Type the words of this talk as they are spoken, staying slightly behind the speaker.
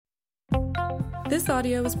This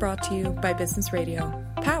audio is brought to you by Business Radio,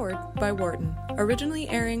 powered by Wharton, originally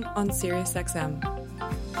airing on SiriusXM.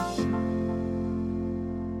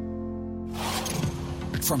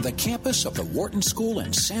 From the campus of the Wharton School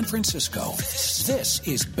in San Francisco, this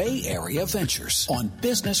is Bay Area Ventures on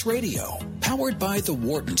Business Radio, powered by the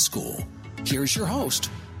Wharton School. Here's your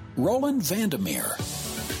host, Roland Vandermeer.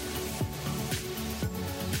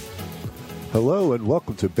 Hello and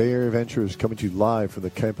welcome to Bay Area Ventures, coming to you live from the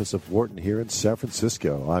campus of Wharton here in San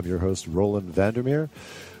Francisco. I'm your host, Roland Vandermeer,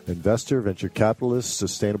 investor, venture capitalist,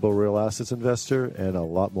 sustainable real assets investor, and a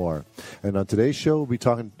lot more. And on today's show, we'll be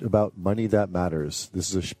talking about money that matters.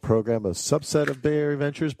 This is a program, a subset of Bay Area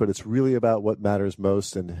Ventures, but it's really about what matters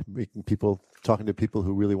most and talking to people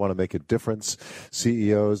who really want to make a difference,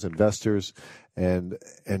 CEOs, investors, and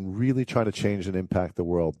really trying to change and impact the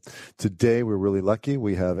world. Today, we're really lucky.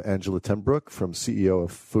 We have Angela TenBroeck, from CEO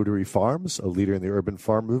of Foodery Farms, a leader in the urban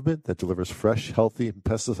farm movement that delivers fresh, healthy, and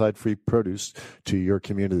pesticide-free produce to your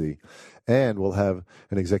community. And we'll have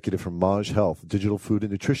an executive from Maj Health, a digital food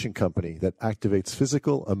and nutrition company that activates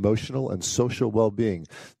physical, emotional, and social well-being.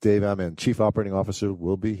 Dave Amin, Chief Operating Officer,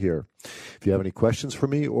 will be here. If you have any questions for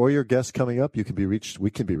me or your guests coming up, we can be reached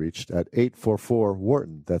at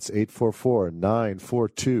 844-WHARTON. That's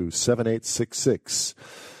 844-942-7866.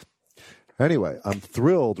 Anyway, I'm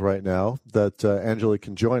thrilled right now that Angela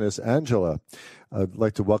can join us. Angela, I'd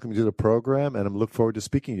like to welcome you to the program, and I'm looking forward to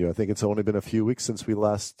speaking to you. I think it's only been a few weeks since we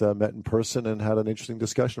last met in person and had an interesting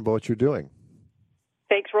discussion about what you're doing.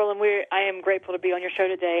 Thanks, Roland. I am grateful to be on your show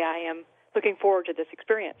today. I am looking forward to this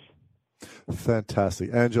experience.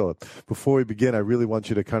 Fantastic. Angela, before we begin, I really want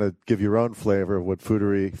you to kind of give your own flavor of what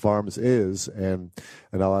Foodery Farms is, and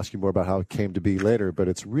I'll ask you more about how it came to be later, but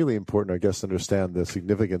it's really important, I guess, to understand the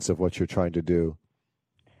significance of what you're trying to do.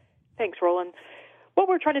 Thanks, Roland. What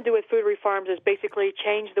we're trying to do with Foodery Farms is basically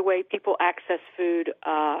change the way people access food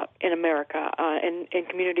in America, in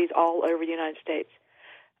communities all over the United States.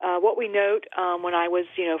 What we note when I was,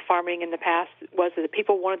 farming in the past was that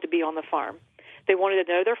people wanted to be on the farm. They wanted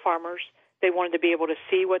to know their farmers. They wanted to be able to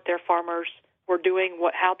see what their farmers were doing,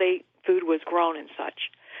 how food was grown and such.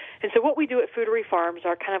 And so what we do at Foodery Farms,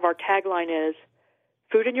 our tagline is,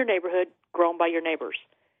 food in your neighborhood, grown by your neighbors.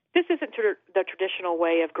 This isn't the traditional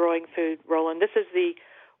way of growing food, Roland. This is the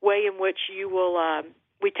way in which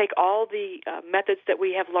we take all the methods that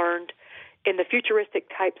we have learned in the futuristic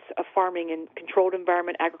types of farming and controlled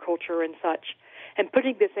environment agriculture and such, and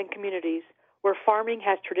putting this in communities where farming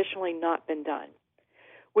has traditionally not been done.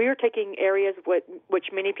 We are taking areas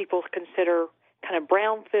which many people consider kind of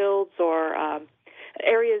brownfields or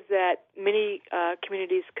areas that many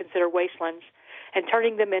communities consider wastelands, and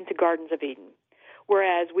turning them into gardens of Eden.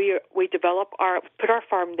 Whereas we put our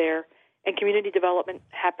farm there, and community development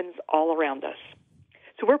happens all around us.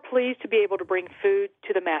 So we're pleased to be able to bring food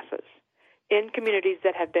to the masses in communities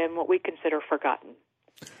that have been what we consider forgotten,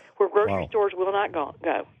 where grocery stores will not go.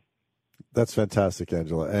 That's fantastic,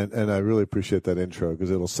 Angela, and I really appreciate that intro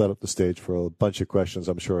because it'll set up the stage for a bunch of questions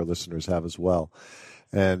I'm sure our listeners have as well.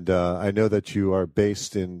 And I know that you are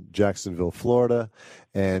based in Jacksonville, Florida,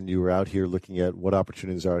 and you were out here looking at what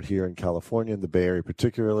opportunities are out here in California, in the Bay Area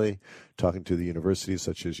particularly, talking to the universities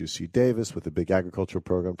such as UC Davis with the big agricultural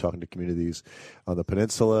program, talking to communities on the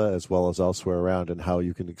peninsula as well as elsewhere around, and how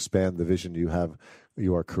you can expand the vision you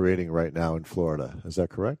are creating right now in Florida. Is that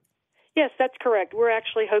correct? Yes, that's correct. We're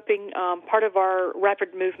actually hoping part of our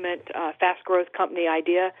rapid movement, fast growth company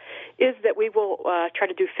idea is that we will try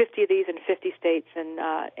to do 50 of these in 50 states in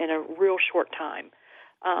a real short time.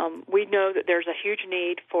 We know that there's a huge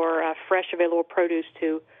need for fresh, available produce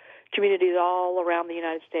to communities all around the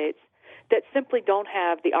United States that simply don't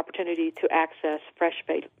have the opportunity to access fresh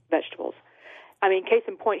vegetables. I mean, case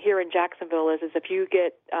in point here in Jacksonville is if you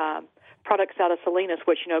get products out of Salinas,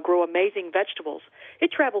 which, grow amazing vegetables,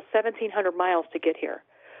 it travels 1,700 miles to get here.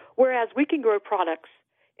 Whereas we can grow products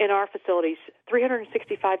in our facilities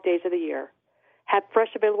 365 days of the year, have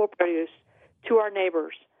fresh available produce to our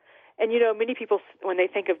neighbors. And, many people, when they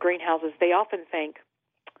think of greenhouses, they often think,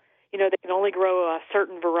 they can only grow a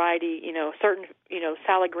certain variety,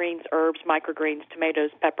 salad greens, herbs, microgreens,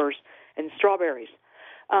 tomatoes, peppers, and strawberries.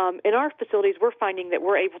 In our facilities, we're finding that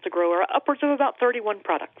we're able to grow upwards of about 31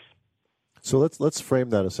 products. So let's frame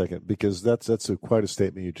that a second, because that's quite a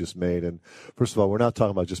statement you just made. And first of all, we're not talking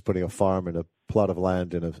about just putting a farm in a plot of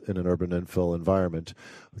land in an urban infill environment.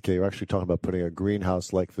 Okay, you're actually talking about putting a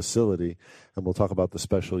greenhouse-like facility, and we'll talk about the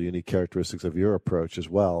special, unique characteristics of your approach as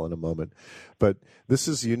well in a moment. But this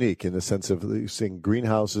is unique in the sense of seeing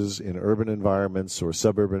greenhouses in urban environments or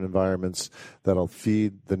suburban environments that'll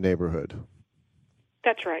feed the neighborhood.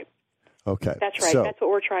 That's right. Okay. That's right. That's what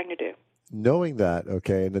we're trying to do. knowing that,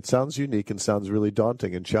 okay, and it sounds unique and sounds really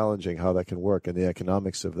daunting and challenging how that can work and the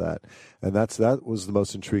economics of that. And that was the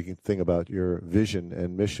most intriguing thing about your vision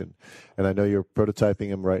and mission. And I know you're prototyping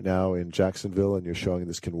them right now in Jacksonville, and you're showing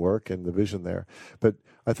this can work and the vision there. But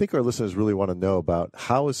I think our listeners really want to know about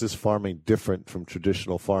how is this farming different from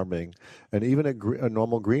traditional farming, and even a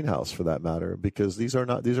normal greenhouse for that matter, because these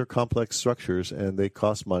are complex structures and they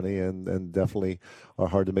cost money and definitely are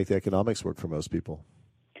hard to make the economics work for most people.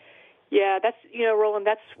 Yeah, that's, Roland,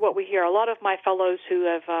 that's what we hear. A lot of my fellows who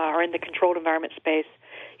are in the controlled environment space,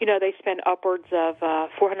 they spend upwards of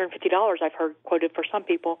 $450, I've heard quoted for some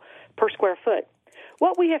people, per square foot.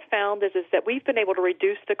 What we have found is that we've been able to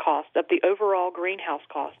reduce the cost of the overall greenhouse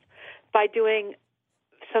cost by doing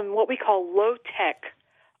some what we call low-tech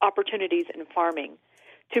opportunities in farming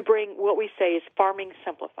to bring what we say is farming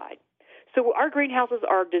simplified. So our greenhouses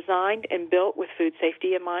are designed and built with food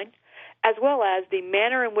safety in mind, as well as the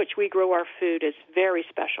manner in which we grow our food is very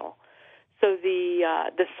special. So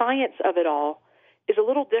the science of it all is a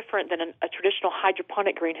little different than a traditional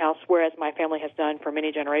hydroponic greenhouse, whereas my family has done for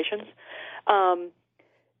many generations.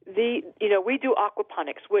 We do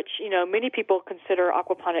aquaponics, which, many people consider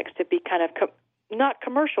aquaponics to be kind of not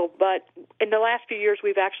commercial, but in the last few years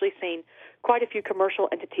we've actually seen quite a few commercial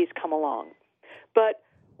entities come along. But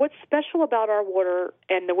what's special about our water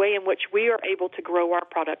and the way in which we are able to grow our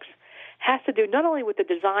products has to do not only with the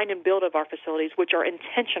design and build of our facilities, which are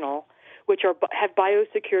intentional, which have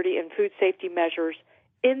biosecurity and food safety measures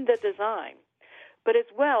in the design, but as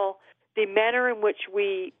well the manner in which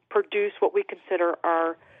we produce what we consider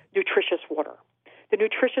our nutritious water. The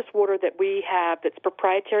nutritious water that we have that's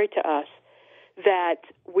proprietary to us, that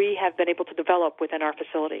we have been able to develop within our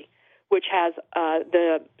facility, which has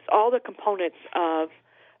all the components of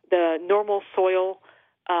the normal soil,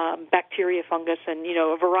 bacteria, fungus, and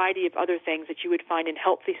a variety of other things that you would find in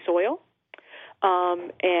healthy soil,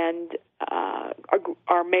 and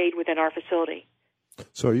are made within our facility.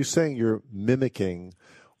 So, are you saying you're mimicking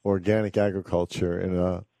organic agriculture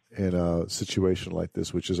in a situation like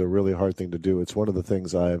this, which is a really hard thing to do? It's one of the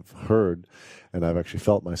things I've heard, and I've actually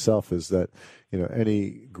felt myself, is that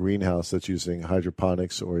any greenhouse that's using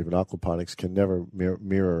hydroponics or even aquaponics can never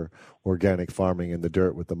mirror organic farming in the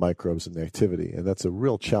dirt with the microbes and the activity. And that's a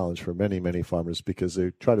real challenge for many, many farmers, because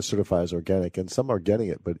they try to certify as organic, and some are getting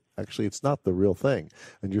it, but actually it's not the real thing.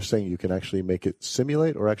 And you're saying you can actually make it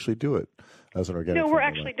simulate or actually do it as an organic farmer. We're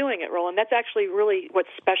actually doing it, Roland. That's actually really what's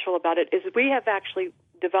special about it, is we have actually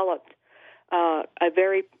developed a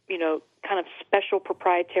very, kind of special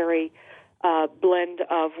proprietary blend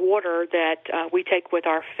of water that we take with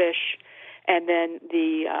our fish, and then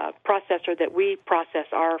the processor that we process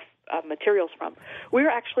our materials from. We're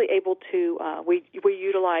actually able to we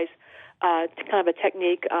utilize kind of a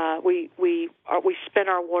technique. We spin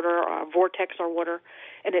our water, vortex our water,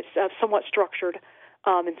 and it's somewhat structured.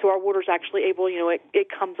 And so our water is actually able, it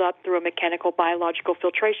comes up through a mechanical biological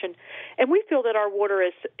filtration, and we feel that our water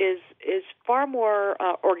is far more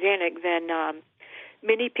organic than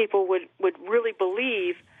many people would really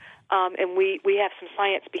believe, and we have some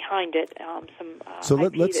science behind it. So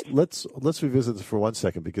let's revisit this for 1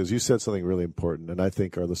 second, because you said something really important, and I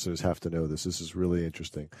think our listeners have to know this. This is really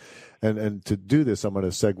interesting, and to do this, I'm going to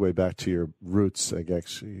segue back to your roots. I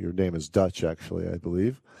guess your name is Dutch, actually, I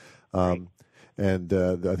believe. Right. And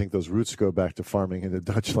I think those roots go back to farming in the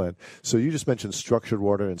Dutch land. So you just mentioned structured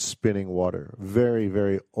water and spinning water. Very,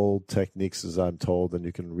 very old techniques, as I'm told, and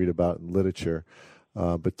you can read about in literature.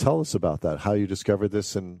 But tell us about that, how you discovered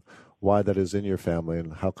this and why that is in your family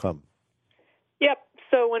and how come. Yep.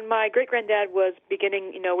 So when my great-granddad was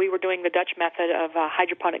beginning, we were doing the Dutch method of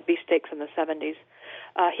hydroponic beefsteaks in the 70s.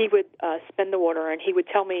 He would spin the water, and he would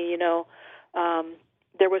tell me,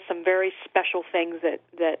 there was some very special things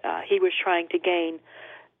that he was trying to gain,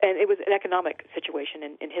 and it was an economic situation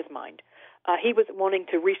in his mind. He was wanting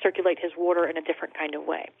to recirculate his water in a different kind of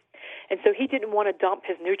way. And so he didn't want to dump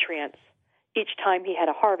his nutrients each time he had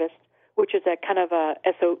a harvest, which is a kind of a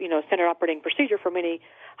standard operating procedure for many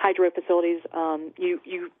hydro facilities.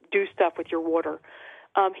 You do stuff with your water.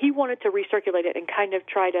 He wanted to recirculate it and kind of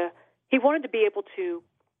he wanted to be able to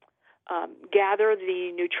gather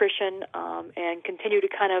the nutrition and continue to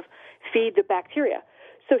kind of feed the bacteria.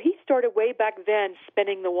 So he started way back then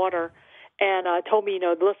spinning the water and told me,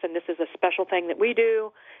 listen, this is a special thing that we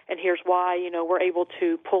do, and here's why, we're able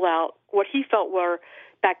to pull out what he felt were,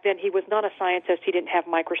 back then he was not a scientist, he didn't have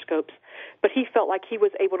microscopes, but he felt like he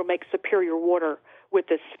was able to make superior water with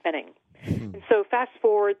this spinning. Mm-hmm. And so fast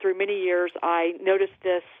forward through many years, I noticed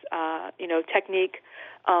this, technique,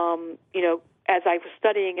 as I was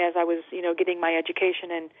studying, as I was, getting my education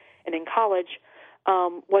and in college,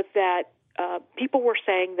 was that people were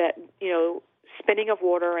saying that, spinning of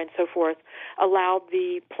water and so forth allowed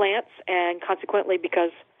the plants and consequently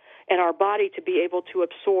in our body to be able to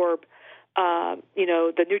absorb,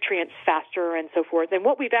 the nutrients faster and so forth. And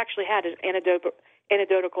what we've actually had is anecdotal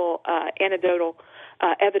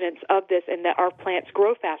evidence of this, in that our plants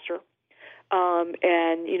grow faster,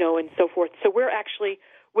 and so forth. So we're actually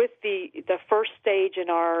with the first stage in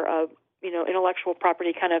our, intellectual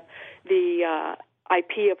property, kind of the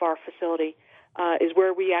IP of our facility, is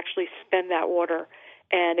where we actually spin that water,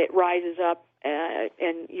 and it rises up,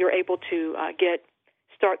 and you're able to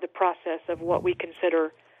start the process of what we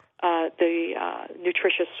consider the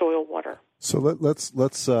nutritious soil water. So let's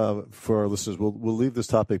for our listeners, we'll leave this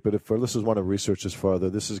topic. But if our listeners want to research this further,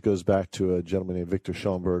 goes back to a gentleman named Victor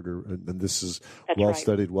Schoenberger, and this is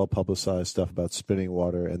well-studied, well-publicized stuff about spinning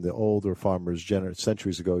water. And the older farmers,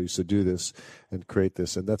 centuries ago, used to do this and create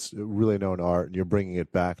this, and that's really known art. And you're bringing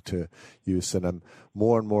it back to use. And I'm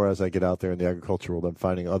more and more, as I get out there in the agriculture world, I'm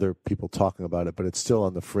finding other people talking about it, but it's still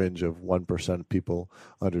on the fringe of 1% of people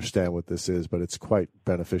understand what this is. But it's quite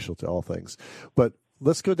beneficial to all things. But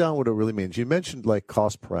let's go down what it really means. You mentioned like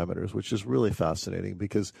cost parameters, which is really fascinating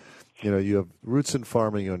because, you have roots in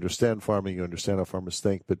farming, you understand how farmers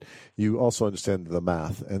think, but you also understand the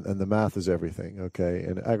math, and the math is everything, okay?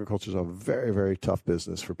 And agriculture is a very, very tough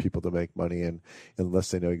business for people to make money in unless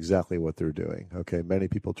they know exactly what they're doing, okay? Many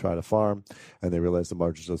people try to farm, and they realize the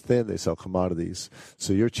margins are thin, they sell commodities.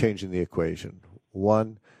 So you're changing the equation.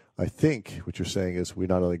 One, I think what you're saying is we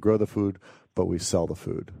not only grow the food, but we sell the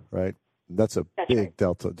food, right? That's big right.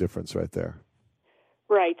 Delta difference right there.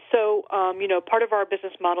 Right. So, part of our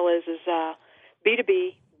business model is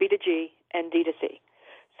B2B, B2G, and D2C.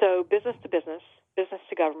 So business to business, business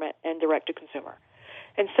to government, and direct to consumer.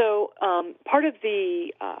 And so part of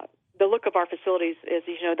the look of our facilities is,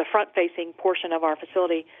 the front-facing portion of our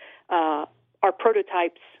facility, our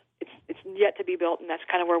prototypes, it's yet to be built, and that's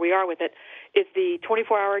kind of where we are with it, is the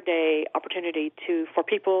 24-hour-a-day opportunity for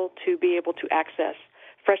people to be able to access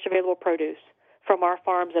fresh available produce from our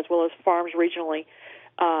farms as well as farms regionally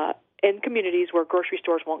in communities where grocery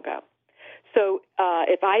stores won't go. So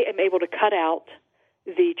if I am able to cut out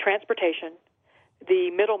the transportation,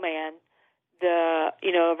 the middleman,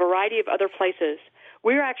 a variety of other places,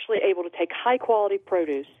 we're actually able to take high-quality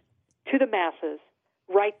produce to the masses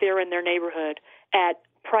right there in their neighborhood at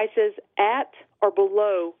prices at or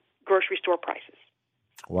below grocery store prices.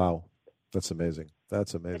 Wow. That's amazing.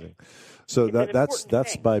 So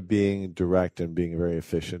that's by being direct and being very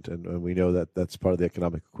efficient, and we know that that's part of the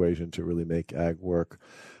economic equation to really make ag work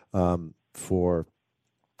for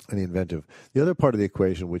any inventive. The other part of the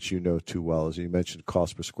equation, which you know too well, is you mentioned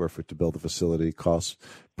cost per square foot to build a facility, cost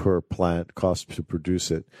per plant, cost to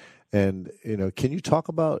produce it. And, can you talk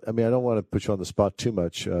about, I don't want to put you on the spot too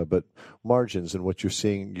much, but margins and what you're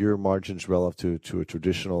seeing, your margins relative to a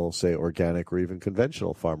traditional, say, organic or even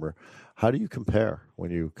conventional farmer. How do you compare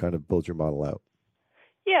when you kind of build your model out?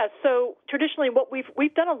 Yeah, so traditionally what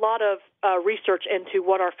we've done a lot of research into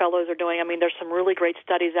what our fellows are doing. There's some really great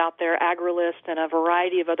studies out there. AgriList and a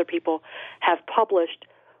variety of other people have published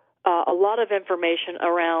a lot of information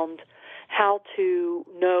around how to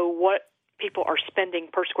know what people are spending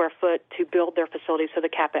per square foot to build their facilities, so the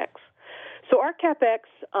CapEx. So our CapEx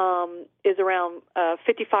is around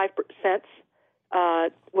 55 cents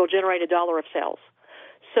will generate $1 of sales.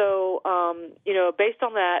 So, based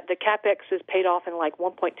on that, the CapEx is paid off in like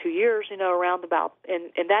 1.2 years, around about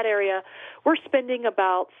in that area. We're spending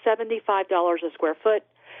about $75 a square foot.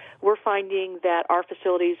 We're finding that our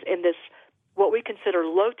facilities in this, what we consider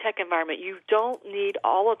low-tech environment, you don't need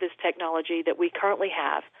all of this technology that we currently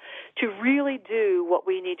have to really do what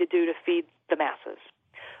we need to do to feed the masses.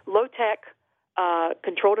 Low-tech,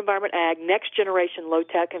 controlled environment ag, next-generation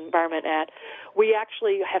low-tech environment ag, we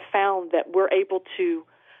actually have found that we're able to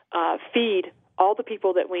feed all the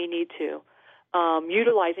people that we need to,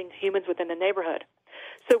 utilizing humans within the neighborhood.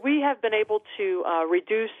 So we have been able to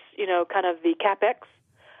reduce, kind of the CapEx,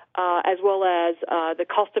 as well as the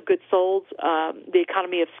cost of goods sold, the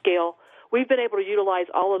economy of scale. We've been able to utilize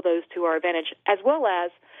all of those to our advantage, as well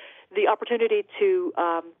as the opportunity to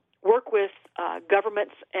work with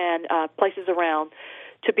governments and places around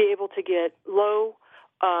to be able to get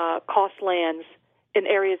low-cost lands in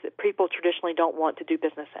areas that people traditionally don't want to do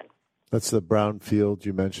business in. That's the brownfield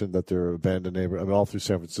you mentioned, that they're abandoned neighborhoods. All through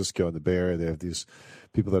San Francisco and the Bay Area, they have these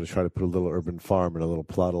people that are trying to put a little urban farm in a little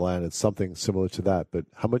plot of land. It's something similar to that. But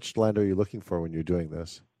how much land are you looking for when you're doing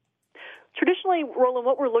this? Traditionally, Roland,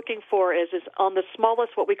 what we're looking for is on the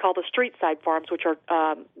smallest, what we call the street side farms, which are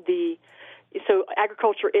the So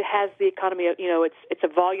agriculture, it has the economy of, it's a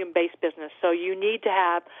volume-based business. So you need to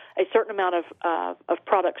have a certain amount of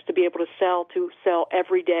products to be able to sell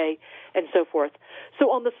every day and so forth.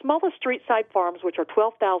 So on the smallest street side farms, which are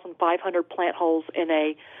 12,500 plant holes in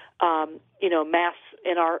a, mass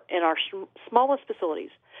in our smallest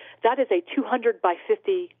facilities, that is a 200 by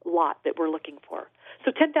 50 lot that we're looking for.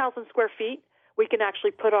 So 10,000 square feet, we can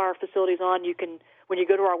actually put our facilities on. You can, when you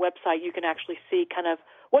go to our website, you can actually see kind of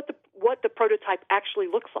what the prototype actually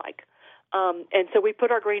looks like. And so we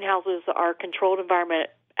put our greenhouses, our controlled environment,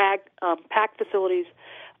 packed facilities,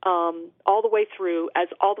 all the way through,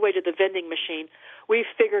 all the way to the vending machine. We've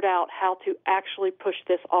figured out how to actually push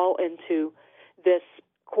this all into this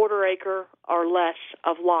quarter acre or less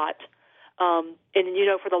of lot. And,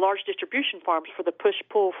 for the large distribution farms, for the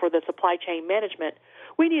push-pull, for the supply chain management,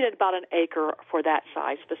 we needed about an acre for that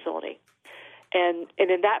size facility. And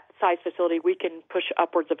in that size facility, we can push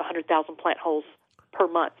upwards of 100,000 plant holes per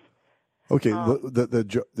month. Okay,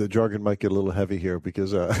 the jargon might get a little heavy here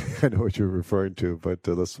because I know what you're referring to, but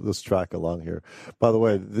let's track along here. By the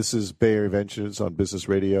way, this is Bay Area Ventures on Business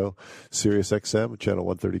Radio, Sirius XM, Channel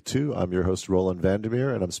 132. I'm your host, Roland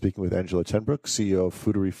Vandermeer, and I'm speaking with Angela TenBroeck, CEO of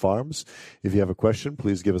Foodery Farms. If you have a question,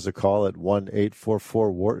 please give us a call at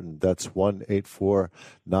 1-844-WHARTON. That's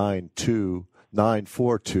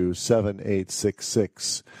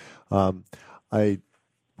 1-844-942-7866. I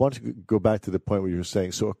want to go back to the point where you were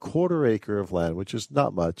saying, so a quarter acre of land, which is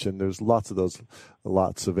not much, and there's lots of those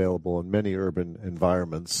lots available in many urban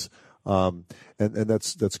environments, and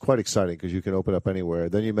that's quite exciting because you can open up anywhere.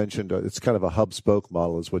 Then you mentioned it's kind of a hub-spoke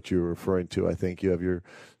model is what you were referring to. I think you have your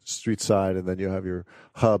street side, and then you have your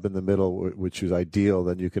hub in the middle, which is ideal.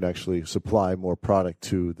 Then you can actually supply more product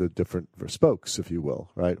to the different spokes, if you will,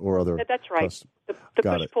 right? Or other. That's right. The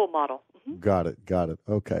push-pull model. Got it.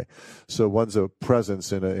 Okay, so one's a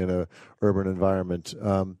presence in a urban environment.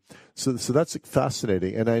 So that's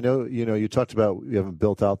fascinating. And I know you talked about you haven't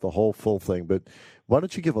built out the whole full thing, but why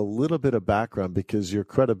don't you give a little bit of background, because your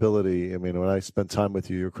credibility. I mean, when I spent time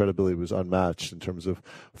with you, your credibility was unmatched in terms of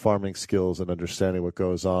farming skills and understanding what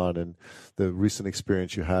goes on, and the recent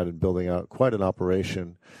experience you had in building out quite an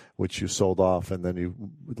operation, which you sold off, and then you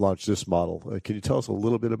launched this model. Can you tell us a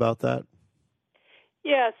little bit about that?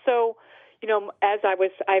 Yeah. So. As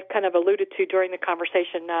I've kind of alluded to during the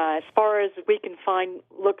conversation, as far as we can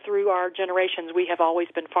look through our generations, we have always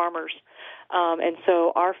been farmers. And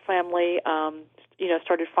so our family,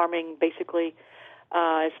 started farming basically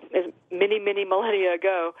as many, many millennia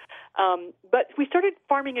ago. But we started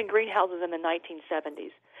farming in greenhouses in the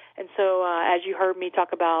 1970s. And so as you heard me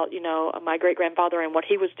talk about, my great-grandfather and what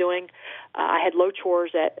he was doing, I had low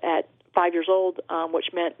chores at 5 years old,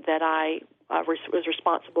 which meant that I was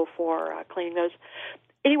responsible for cleaning those.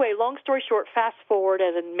 Anyway, long story short, fast forward,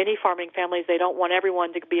 as in many farming families, they don't want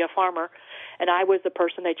everyone to be a farmer, and I was the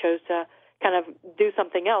person they chose to kind of do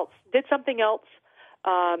something else. Did something else,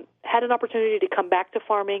 had an opportunity to come back to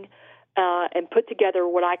farming, and put together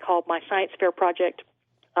what I called my science fair project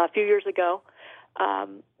a few years ago.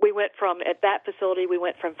 We went at that facility, we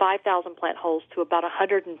went from 5,000 plant holes to about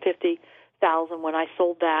 150,000 when I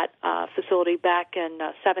sold that facility back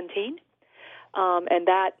in 17. And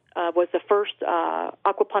that was the first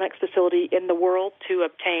aquaponics facility in the world to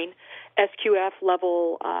obtain SQF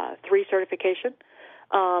Level 3 certification.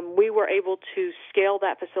 We were able to scale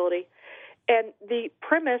that facility. And the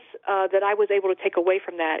premise that I was able to take away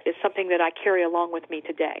from that is something that I carry along with me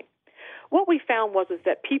today. What we found was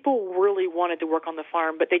that people really wanted to work on the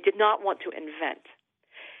farm, but they did not want to invent.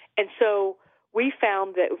 And so we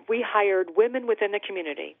found that if we hired women within the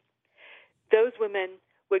community, those women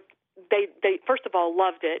would they first of all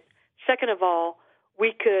loved it. Second of all,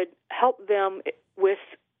 we could help them with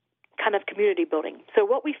kind of community building. So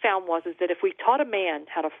what we found was that if we taught a man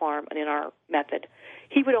how to farm in our method,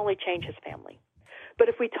 he would only change his family. But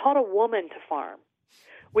if we taught a woman to farm,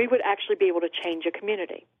 we would actually be able to change a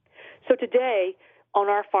community. So today, on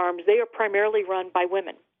our farms, they are primarily run by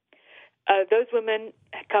women. Those women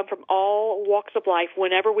come from all walks of life.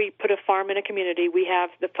 Whenever we put a farm in a community, we have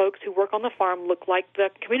the folks who work on the farm look like the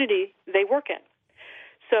community they work in.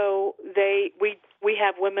 So we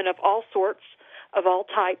have women of all sorts, of all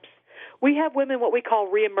types. We have women what we call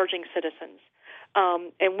reemerging citizens.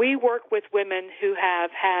 And we work with women who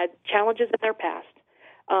have had challenges in their past.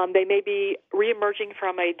 They may be reemerging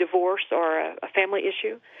from a divorce or a family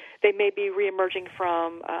issue. They may be reemerging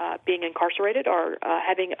from being incarcerated or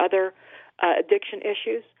having other addiction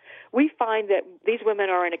issues. We find that these women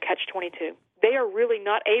are in a catch-22. They are really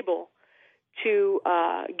not able to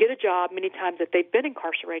get a job many times if they've been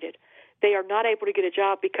incarcerated. They are not able to get a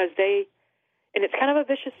job because and it's kind of a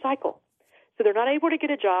vicious cycle. So they're not able to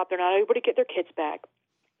get a job. They're not able to get their kids back.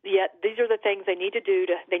 Yet these are the things they need to do.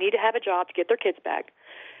 They need to have a job to get their kids back.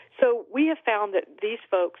 So we have found that these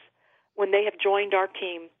folks, when they have joined our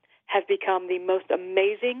team, have become the most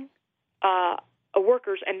amazing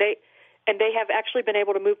workers, and they have actually been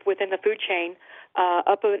able to move within the food chain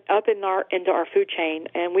up into our food chain.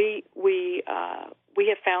 And we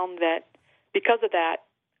have found that because of that,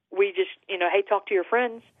 we just hey, talk to your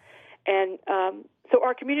friends, and so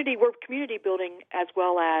our community, we're community building as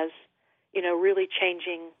well as really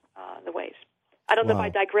changing the ways. I don't know if I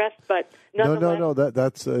digressed, but nonetheless. No.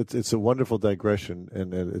 That's it's a wonderful digression,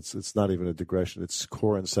 and it's not even a digression. It's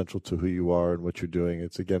core and central to who you are and what you're doing.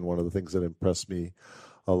 It's again one of the things that impressed me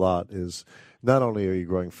a lot is not only are you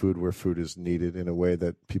growing food where food is needed in a way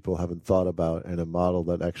that people haven't thought about and a model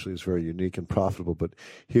that actually is very unique and profitable, but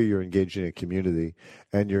here you're engaging a community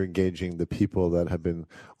and you're engaging the people that have been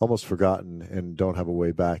almost forgotten and don't have a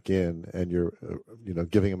way back in, and you're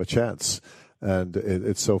giving them a chance. And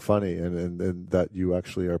it's so funny, and that you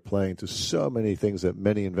actually are playing to so many things that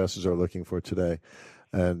many investors are looking for today.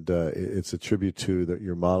 And it's a tribute to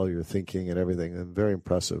your model, your thinking, and everything, and very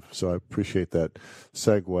impressive. So I appreciate that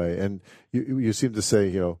segue. And you seem to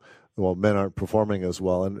say, well, men aren't performing as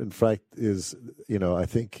well. And in fact, I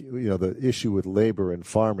think the issue with labor and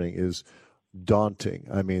farming is daunting.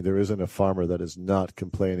 I mean, there isn't a farmer that is not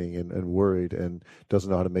complaining and worried and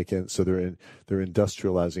doesn't know how to make it. So they're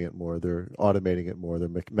industrializing it more, they're automating it more, they're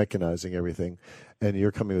mechanizing everything. And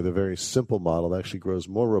you're coming with a very simple model that actually grows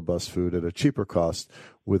more robust food at a cheaper cost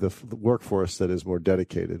with a workforce that is more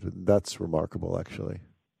dedicated. That's remarkable, actually.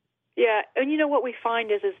 Yeah, and what we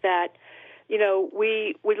find is that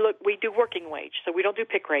we do working wage, so we don't do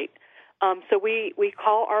pick rate. So we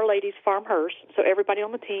call our ladies farm hers. So everybody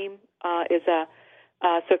on the team is so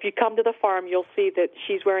if you come to the farm, you'll see that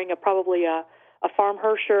she's wearing probably a farm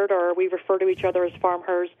her shirt, or we refer to each other as farm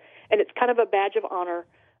hers, and it's kind of a badge of honor.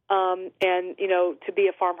 To be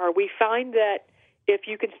a farm her, we find that if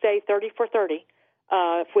you can stay 30 for 30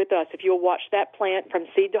 with us, if you'll watch that plant from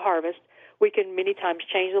seed to harvest, we can many times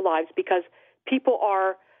change the lives, because people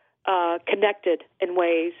are connected in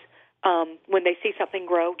ways. When they see something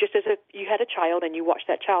grow, just as if you had a child and you watch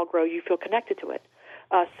that child grow, you feel connected to it.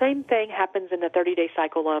 Same thing happens in the 30-day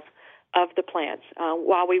cycle of the plants.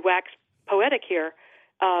 While we wax poetic here,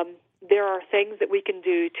 there are things that we can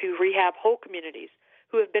do to rehab whole communities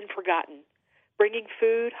who have been forgotten, bringing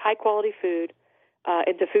food, high-quality food,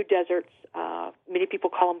 into food deserts. Many people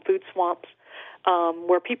call them food swamps,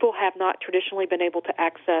 where people have not traditionally been able to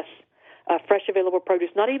access fresh available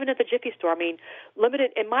produce, not even at the Jiffy store. I mean,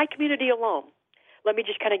 limited in my community alone. Let me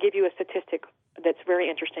just kind of give you a statistic that's very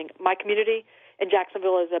interesting. My community in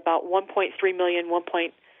Jacksonville is about 1.3 million,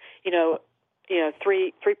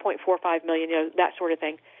 3.45 million, that sort of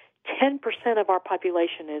thing. 10% of our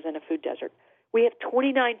population is in a food desert. We have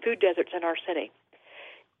 29 food deserts in our city.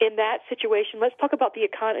 In that situation, let's talk about the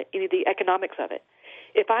economics of it.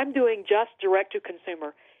 If I'm doing just direct to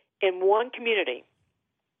consumer in one community,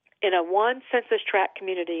 in a one census tract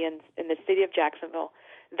community in the city of Jacksonville,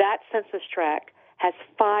 that census tract has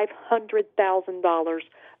 $500,000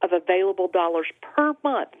 of available dollars per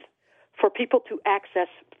month for people to access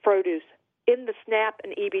produce in the SNAP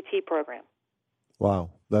and EBT program.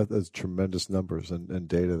 Wow, that's tremendous numbers and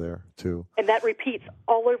data there too. And that repeats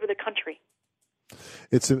all over the country.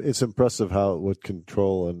 It's impressive what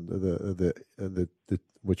control and the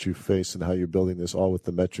what you face and how you're building this, all with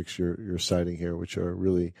the metrics you're citing here, which are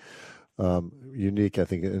really unique, I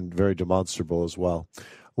think, and very demonstrable as well.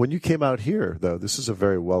 When you came out here, though, this is a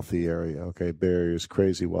very wealthy area. Okay, Bay Area is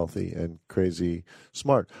crazy wealthy and crazy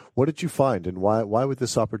smart. What did you find, and why would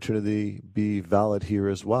this opportunity be valid here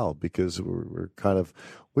as well? Because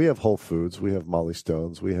we have Whole Foods, we have Molly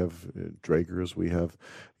Stone's, we have Draeger's, we have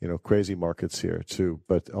crazy markets here too,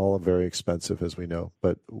 but all are very expensive, as we know.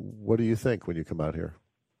 But what do you think when you come out here?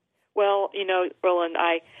 Well, Roland,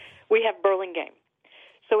 we have Burlingame.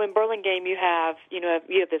 So in Burlingame, you have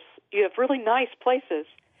really nice places.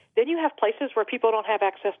 Then you have places where people don't have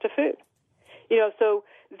access to food. So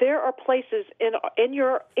there are places in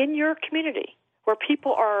your community where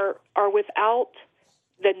people are without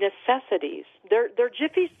the necessities. Their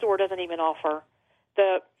Jiffy store doesn't even offer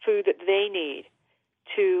the food that they need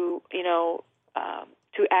to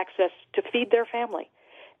access to feed their family.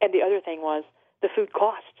 And the other thing was the food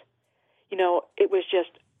cost. It was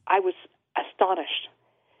just, I was astonished.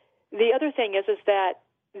 The other thing is that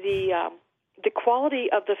the quality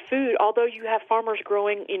of the food, although you have farmers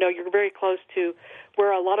growing, you're very close to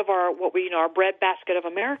where a lot of our bread basket of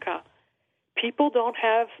America, people don't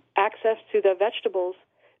have access to the vegetables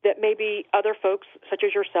that maybe other folks, such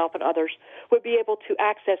as yourself and others, would be able to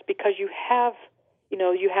access because you have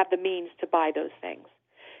the means to buy those things.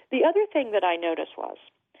 The other thing that I noticed was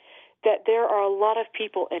that there are a lot of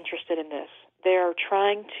people interested in this. They're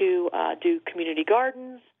trying to do community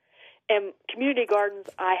gardens. And community gardens,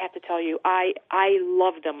 I have to tell you, I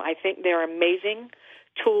love them. I think they're amazing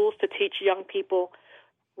tools to teach young people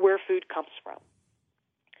where food comes from.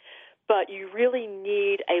 But you really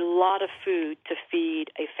need a lot of food to feed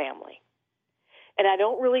a family. And I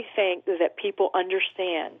don't really think that people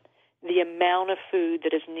understand the amount of food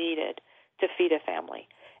that is needed to feed a family.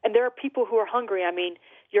 And there are people who are hungry. I mean,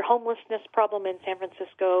 your homelessness problem in San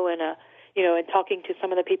Francisco and talking to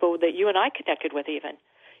some of the people that you and I connected with even,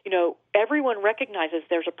 everyone recognizes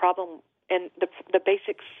there's a problem and the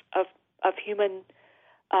basics of human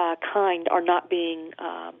kind are not being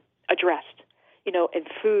addressed. And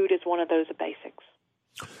food is one of those basics.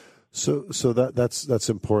 So that's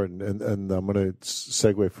important, and I'm going to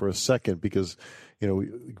segue for a second because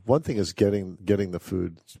one thing is getting the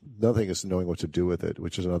food, another thing is knowing what to do with it,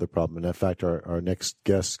 which is another problem. And in fact, our next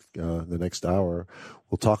guest, the next hour,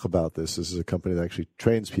 will talk about this. This is a company that actually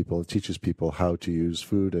trains people and teaches people how to use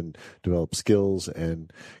food and develop skills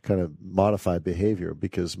and kind of modify behavior,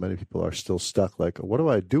 because many people are still stuck like, what do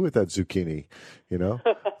I do with that zucchini?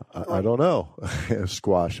 I don't know.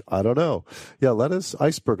 Squash, I don't know. Yeah, lettuce,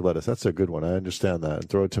 iceberg lettuce, that's a good one. I understand that. And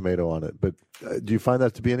throw a tomato on it. But do you find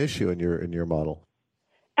that to be an issue in your model?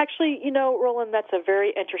 Actually, Roland, that's a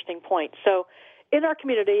very interesting point. So in our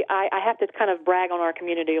community, I have to kind of brag on our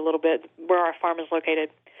community a little bit, where our farm is located.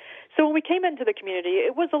 So when we came into the community,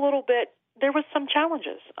 it was a little bit, there was some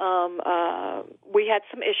challenges. We had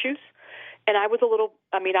some issues, and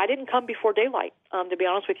I didn't come before daylight, to be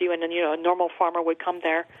honest with you, and then, a normal farmer would come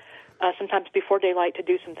there sometimes before daylight to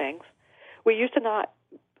do some things. We used to not.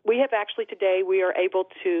 We have actually today, we are able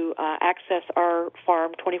to access our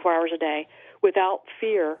farm 24 hours a day without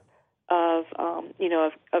fear of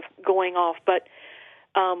going off. But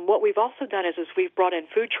what we've also done is we've brought in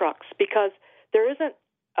food trucks, because there isn't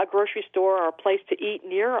a grocery store or a place to eat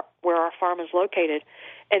near where our farm is located.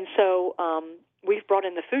 And so we've brought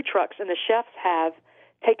in the food trucks, and the chefs have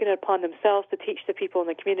taken it upon themselves to teach the people in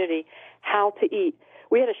the community how to eat.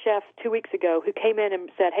 We had a chef 2 weeks ago who came in and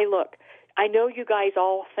said, hey, look, I know you guys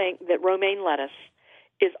all think that romaine lettuce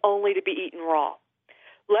is only to be eaten raw.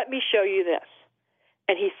 Let me show you this.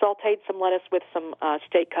 And he sauteed some lettuce with some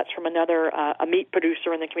steak cuts from a meat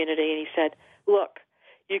producer in the community, and he said, look,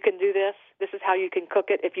 you can do this. This is how you can cook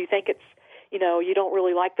it. If you think it's, you don't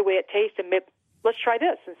really like the way it tastes, and let's try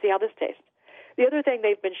this and see how this tastes. The other thing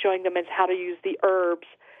they've been showing them is how to use the herbs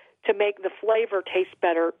to make the flavor taste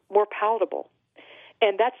better, more palatable.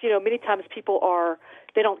 And that's, many times people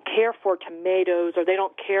they don't care for tomatoes, or they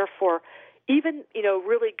don't care for even,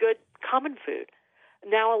 really good common food.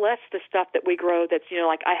 Now, less the stuff that we grow that's,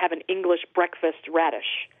 like I have an English breakfast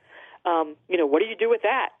radish. What do you do with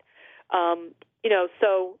that?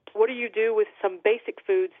 So what do you do with some basic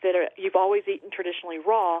foods that you've always eaten traditionally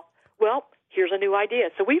raw? Well, here's a new idea.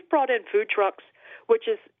 So we've brought in food trucks, which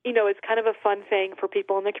is, it's kind of a fun thing for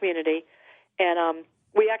people in the community. And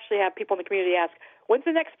we actually have people in the community ask, when's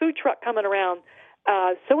the next food truck coming around?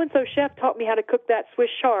 So-and-so chef taught me how to cook that Swiss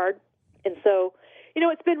chard. And so,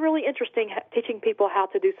 it's been really interesting teaching people how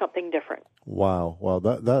to do something different. Wow,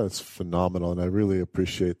 that is phenomenal, and I really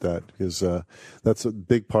appreciate that, because that's a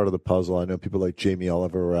big part of the puzzle. I know people like Jamie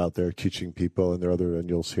Oliver are out there teaching people, and and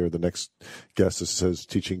you'll hear the next guest that says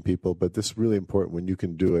teaching people, but this is really important when you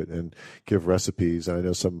can do it and give recipes. And I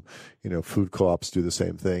know some, food co-ops do the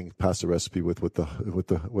same thing, pass a recipe with what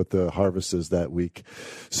the harvest is that week.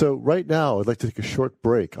 So right now, I'd like to take a short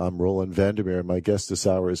break. I'm Roland Vandermeer, and my guest this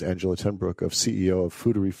hour is Angela TenBroeck, of CEO of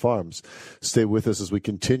Foodery Farms. Stay with us as we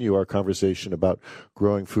continue our conversation about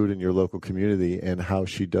growing food in your local community and how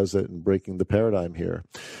she does it and breaking the paradigm here.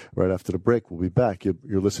 Right after the break, we'll be back.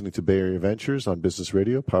 You're listening to Bay Area Ventures on Business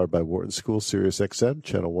Radio, powered by Wharton School, Sirius XM,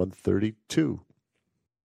 channel 132.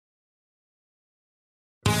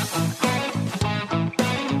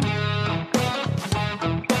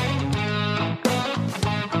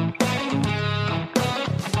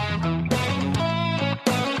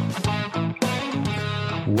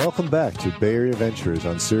 Welcome back to Bay Area Ventures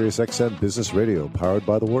on Sirius XM Business Radio, powered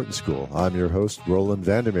by the Wharton School. I'm your host, Roland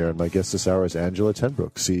Vandermeer, and my guest this hour is Angela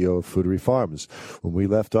TenBroeck, CEO of Foodery Farms. When we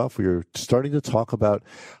left off, we were starting to talk about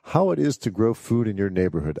how it is to grow food in your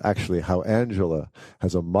neighborhood. Actually, how Angela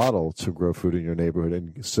has a model to grow food in your neighborhood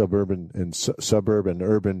in suburb and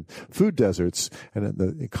urban food deserts, and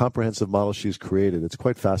the comprehensive model she's created. It's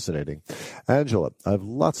quite fascinating. Angela, I have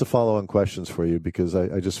lots of follow-on questions for you, because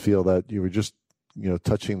I just feel that you were just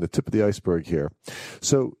touching the tip of the iceberg here.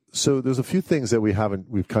 So there's a few things that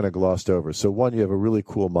we've kind of glossed over. So one, you have a really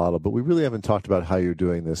cool model, but we really haven't talked about how you're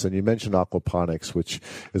doing this. And you mentioned aquaponics, which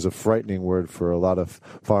is a frightening word for a lot of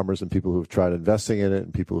farmers and people who have tried investing in it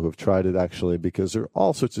and people who have tried it actually, because there are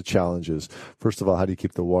all sorts of challenges. First of all, how do you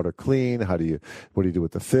keep the water clean? What do you do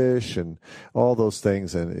with the fish and all those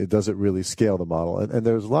things? And it doesn't really scale the model. And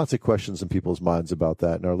there's lots of questions in people's minds about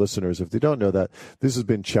that. And our listeners, if they don't know that, this has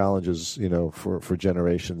been challenges, for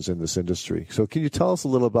generations in this industry. So can you tell us a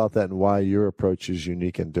little about that and why your approach is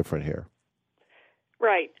unique and different here?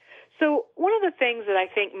 Right. So one of the things that I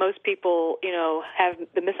think most people, have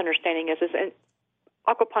the misunderstanding is and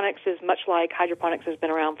aquaponics is much like hydroponics has been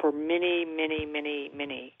around for many, many, many,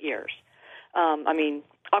 many years.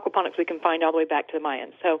 Aquaponics we can find all the way back to the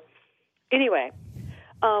Mayans. So anyway,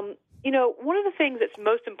 one of the things that's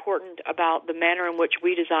most important about the manner in which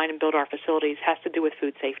we design and build our facilities has to do with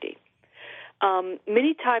food safety.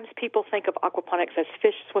 Many times people think of aquaponics as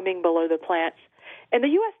fish swimming below the plants, and the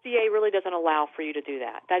USDA really doesn't allow for you to do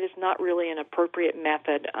that. That is not really an appropriate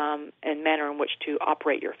method and manner in which to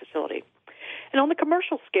operate your facility. And on the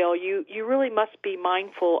commercial scale, you really must be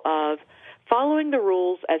mindful of following the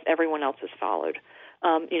rules as everyone else has followed.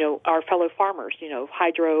 Our fellow farmers,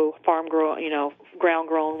 hydro, farm grow, ground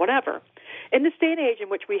grown, whatever. In this day and age in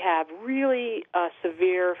which we have really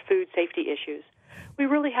severe food safety issues, we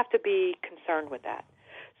really have to be concerned with that.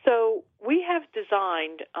 So we have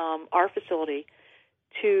designed our facility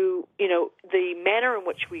to, the manner in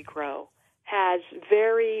which we grow has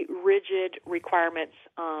very rigid requirements,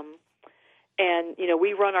 and,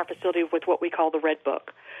 we run our facility with what we call the Red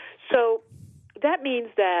Book. So that means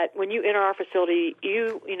that when you enter our facility,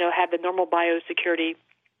 you have the normal biosecurity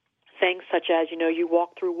things such as, you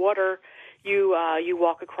walk through water, you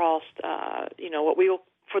walk across, what we will,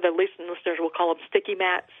 for the listeners, we'll call them sticky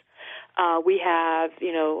mats. We have,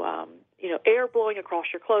 air blowing across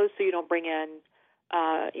your clothes so you don't bring in,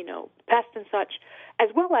 pests and such, as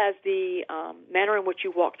well as the manner in which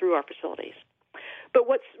you walk through our facilities. But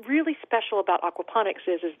what's really special about aquaponics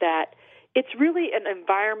is that it's really an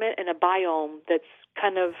environment and a biome that's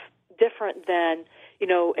kind of different than,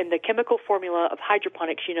 in the chemical formula of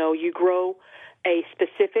hydroponics, you grow a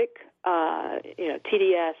specific,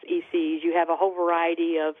 TDS, ECs. You have a whole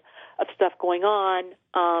variety of stuff going on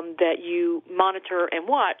that you monitor and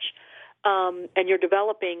watch, and you're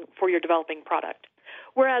developing for your developing product.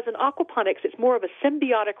 Whereas in aquaponics, it's more of a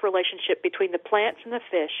symbiotic relationship between the plants and the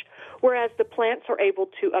fish, whereas the plants are able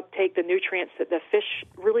to uptake the nutrients that the fish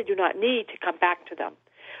really do not need to come back to them.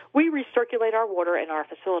 We recirculate our water in our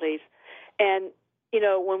facilities, and,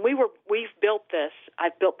 when we've built this,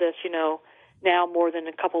 I've built this, now more than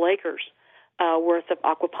a couple acres worth of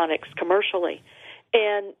aquaponics commercially.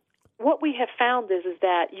 And what we have found is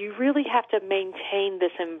that you really have to maintain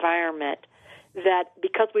this environment that,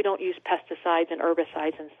 because we don't use pesticides and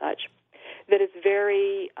herbicides and such, that it's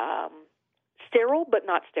very sterile but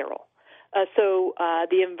not sterile. So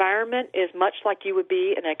the environment is much like you would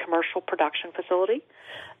be in a commercial production facility,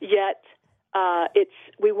 yet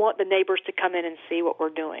we want the neighbors to come in and see what we're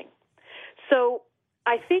doing. So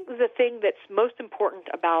I think the thing that's most important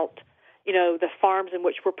about, the farms in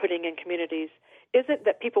which we're putting in communities isn't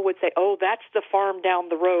that people would say, oh, that's the farm down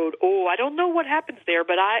the road. Oh, I don't know what happens there,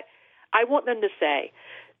 but I want them to say,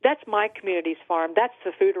 that's my community's farm, that's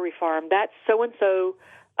the Foodery farm, that's so-and-so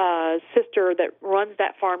sister that runs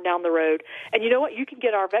that farm down the road. And you know what? You can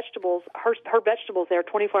get our vegetables, her vegetables there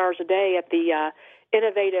 24 hours a day at the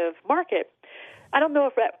Innovative Market. I don't know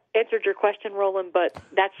if that answered your question, Roland, but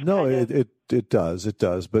that's it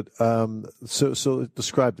does. But so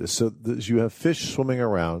describe this. So you have fish swimming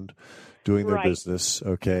around, doing their business.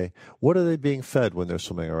 Okay, what are they being fed when they're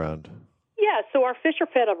swimming around? Yeah, so our fish are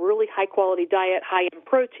fed a really high quality diet, high in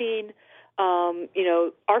protein.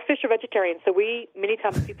 Our fish are vegetarian, so many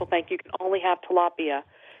times people think you can only have tilapia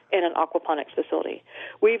in an aquaponics facility.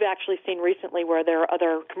 We've actually seen recently where there are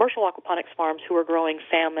other commercial aquaponics farms who are growing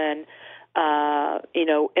salmon.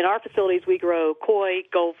 In our facilities, we grow koi,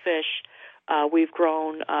 goldfish. We've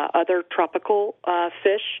grown other tropical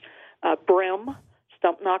fish, brim,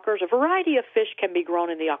 stump knockers. A variety of fish can be grown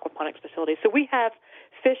in the aquaponics facility. So we have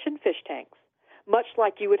fish in fish tanks, much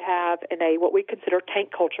like you would have in what we consider tank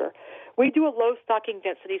culture. We do a low stocking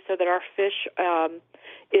density so that our fish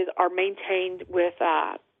are maintained with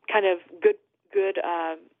kind of good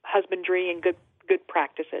husbandry and good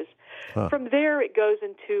practices. Huh. From there, it goes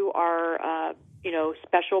into our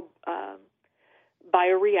special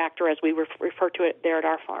bioreactor, as we refer to it there at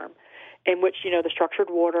our farm. in which, the structured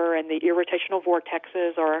water and the irrotational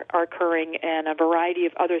vortexes are occurring and a variety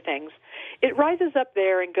of other things. It rises up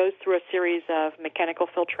there and goes through a series of mechanical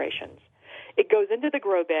filtrations. It goes into the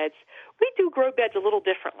grow beds. We do grow beds a little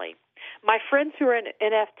differently. My friends who are in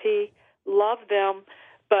NFT love them,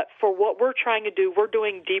 but for what we're trying to do, we're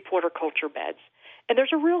doing deep water culture beds. And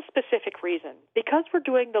there's a real specific reason. Because we're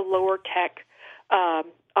doing the lower tech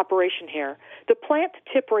operation here, the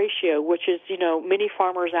plant-to-tip ratio, which is, many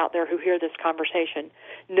farmers out there who hear this conversation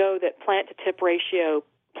know that plant-to-tip ratio,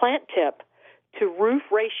 plant tip to roof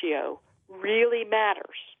ratio really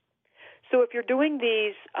matters. So if you're doing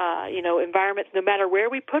these, environments, no matter where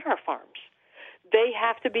we put our farms, they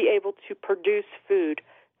have to be able to produce food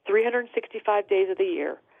 365 days of the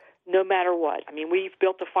year, no matter what. I mean, we've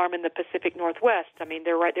built a farm in the Pacific Northwest. I mean,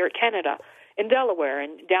 they're right there at Canada, in Delaware,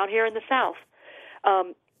 and down here in the South.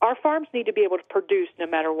 Our farms need to be able to produce no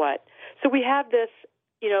matter what. So we have this,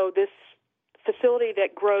 this facility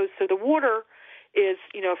that grows. So the water is,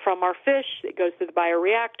 from our fish. It goes through the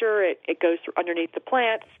bioreactor. It goes through underneath the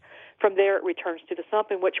plants. From there, it returns to the sump,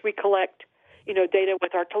 in which we collect, data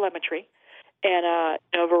with our telemetry and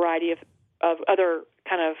a variety of other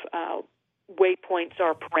kind of waypoints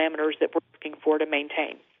or parameters that we're looking for to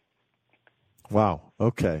maintain. Wow.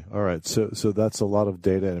 Okay. All right. So that's a lot of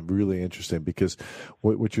data and really interesting, because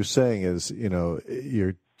what you're saying is,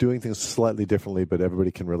 you're doing things slightly differently, but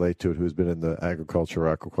everybody can relate to it who's been in the agriculture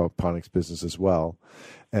or aquaponics business as well.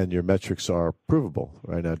 And your metrics are provable,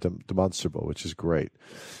 right now, demonstrable, which is great.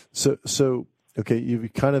 So, okay,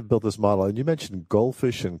 you've kind of built this model, and you mentioned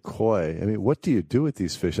goldfish and koi. I mean, what do you do with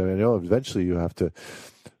these fish? I mean, I know eventually you have to,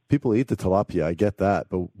 people eat the tilapia, I get that,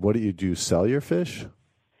 but what do? You sell your fish?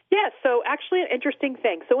 Yeah, so actually an interesting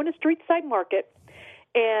thing. So in a street side market,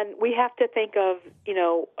 and we have to think of,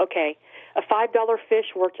 okay, a $5 fish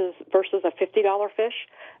versus a $50 fish.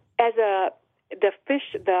 The fish,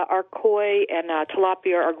 our koi and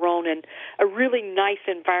tilapia are grown in a really nice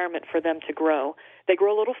environment for them to grow. They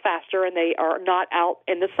grow a little faster, and they are not out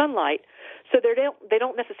in the sunlight, so they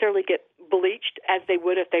don't necessarily get bleached as they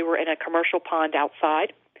would if they were in a commercial pond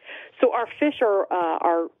outside. So our fish are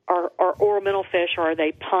ornamental fish, or are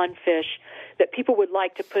they pond fish that people would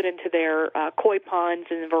like to put into their koi ponds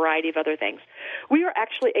and a variety of other things. We are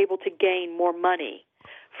actually able to gain more money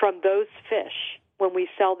from those fish when we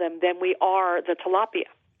sell them than we are the tilapia.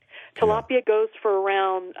 Tilapia goes for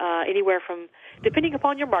around anywhere from, depending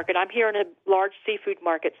upon your market. I'm here in a large seafood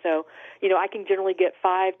market, so I can generally get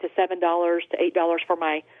 $5 to $7 to $8 for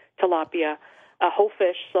my tilapia, a whole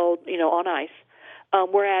fish sold on ice.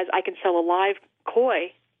 Whereas I can sell a live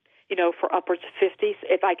koi, for upwards of $50.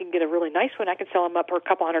 If I can get a really nice one, I can sell them up for a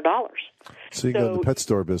couple $100. So you can go in the pet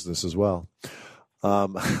store business as well.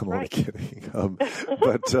 I'm only kidding.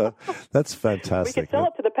 But that's fantastic. We can sell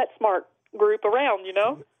it to the PetSmart group around,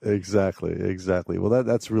 Exactly. Well,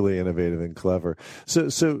 that's really innovative and clever. So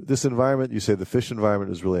this environment, you say the fish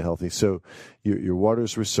environment is really healthy. So your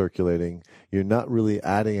water's recirculating. You're not really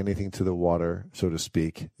adding anything to the water, so to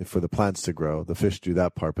speak, for the plants to grow. The fish do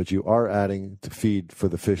that part, but you are adding to feed for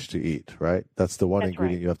the fish to eat, right? That's the one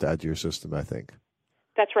ingredient you have to add to your system, I think.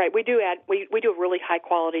 That's right. We do a really high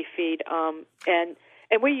quality feed, and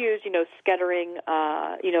we use scattering,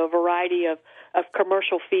 a variety of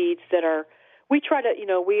commercial feeds that are. We try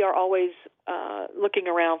to, we are always looking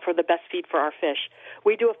around for the best feed for our fish.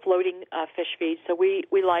 We do a floating fish feed, so we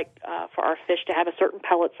like for our fish to have a certain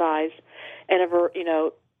pellet size, and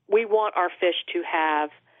we want our fish to have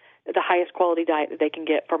the highest quality diet that they can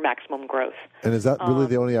get for maximum growth. And is that really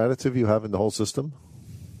the only additive you have in the whole system?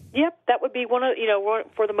 Yep, that would be one of,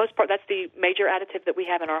 for the most part, that's the major additive that we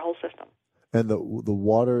have in our whole system. And the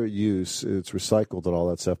water use, it's recycled and all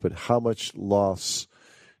that stuff, but how much loss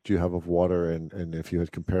do you have of water, and if you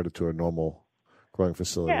had compared it to a normal growing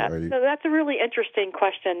facility? Yeah, so that's a really interesting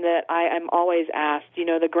question that I am always asked,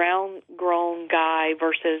 the ground-grown guy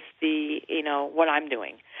versus the, what I'm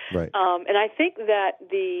doing. Right. And I think that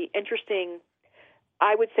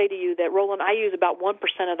I would say to you that, Roland, I use about 1%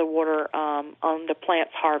 of the water on the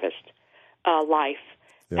plant's harvest life,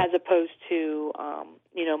 as opposed to,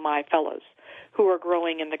 my fellows who are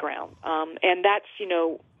growing in the ground. And that's,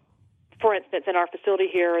 for instance, in our facility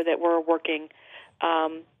here that we're working,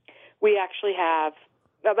 we actually have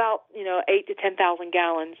about 8,000 to 10,000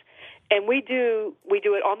 gallons, and we do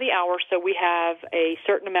it on the hour. So we have a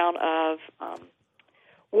certain amount of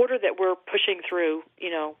water that we're pushing through.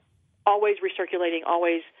 Always recirculating,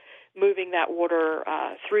 always moving that water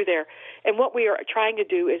through there. And what we are trying to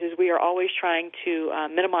do is we are always trying to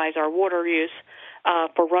minimize our water use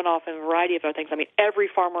for runoff and a variety of other things. I mean, every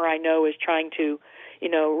farmer I know is trying to,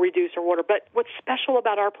 reduce our water. But what's special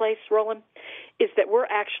about our place, Roland, is that we're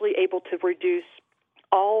actually able to reduce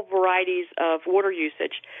all varieties of water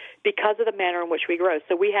usage because of the manner in which we grow.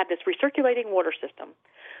 So we have this recirculating water system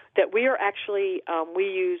that we are actually, we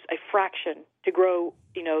use a fraction to grow,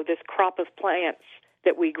 this crop of plants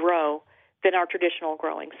that we grow than our traditional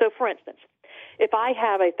growing. So, for instance, if I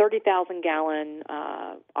have a 30,000-gallon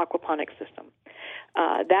aquaponics system,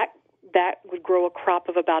 that would grow a crop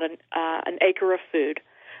of about an acre of food,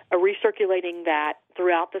 recirculating that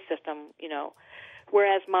throughout the system,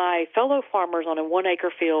 whereas my fellow farmers on a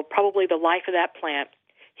 1-acre field, probably the life of that plant,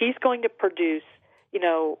 he's going to produce,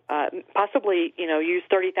 possibly, use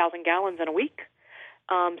 30,000 gallons in a week.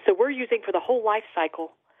 So we're using for the whole life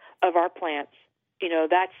cycle of our plants.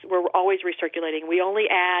 We're always recirculating. We only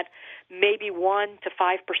add maybe 1 to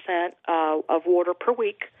 5% of water per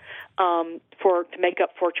week to make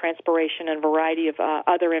up for transpiration and a variety of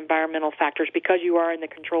other environmental factors. Because you are in the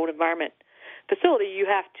controlled environment facility, you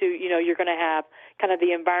have to, you're going to have kind of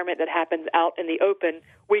the environment that happens out in the open,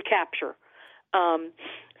 we capture.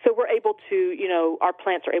 So we're able to, our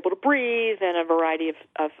plants are able to breathe and a variety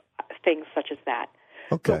of things such as that.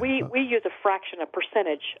 Okay. So we use a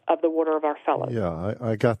percentage of the water of our fellows. Yeah,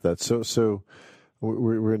 I got that. So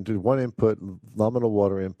we're into one input, nominal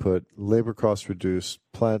water input, labor costs reduced,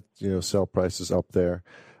 plant, sell prices up there.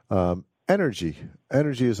 Energy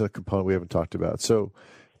is a component we haven't talked about. So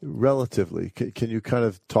relatively, can you kind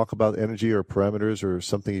of talk about energy or parameters or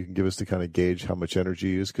something you can give us to kind of gauge how much energy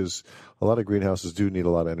you use? Because a lot of greenhouses do need a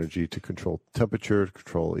lot of energy to control temperature,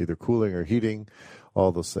 control either cooling or heating,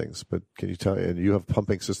 all those things. But can you tell, and you have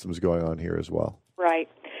pumping systems going on here as well. Right.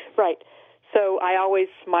 So I always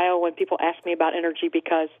smile when people ask me about energy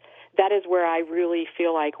because that is where I really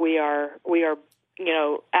feel like we are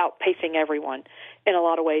outpacing everyone in a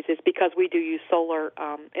lot of ways, is because we do use solar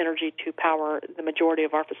energy to power the majority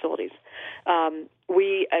of our facilities.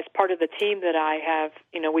 We, as part of the team that I have,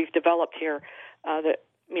 we've developed here,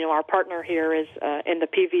 our partner here is in the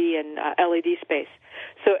PV and LED space.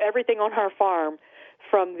 So everything on our farm,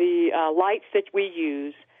 from the lights that we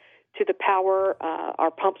use to the power,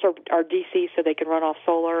 our pumps are DC so they can run off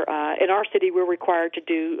solar. In our city, we're required to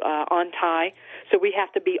do on-tie, so we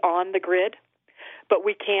have to be on the grid. But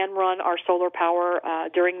we can run our solar power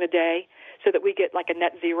during the day so that we get like a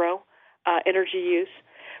net zero energy use.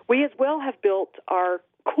 We as well have built our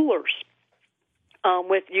coolers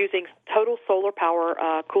with using total solar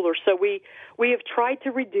power coolers. So we have tried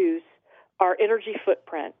to reduce our energy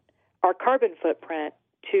footprint, our carbon footprint,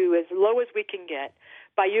 to as low as we can get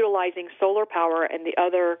by utilizing solar power and the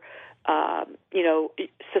other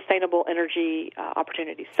sustainable energy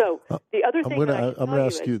opportunities. So the other thing I'm going to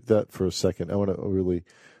ask you that for a second. I want to really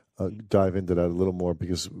dive into that a little more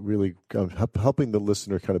because really I'm helping the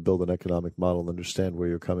listener kind of build an economic model and understand where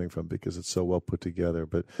you're coming from because it's so well put together.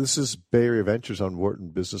 But this is Bay Area Ventures on Wharton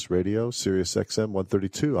Business Radio, Sirius XM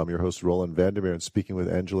 132. I'm your host, Roland Vandermeer, and speaking with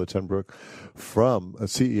Angela TenBroeck,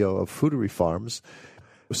 CEO of Foodery Farms.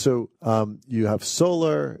 So you have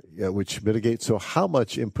solar, which mitigates. So how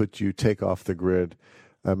much input do you take off the grid?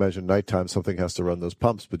 I imagine nighttime something has to run those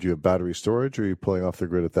pumps, but do you have battery storage, or are you pulling off the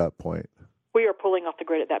grid at that point? We are pulling off the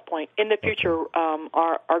grid at that point. In the future,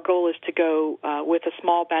 our goal is to go with a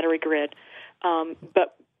small battery grid,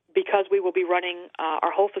 but because we will be running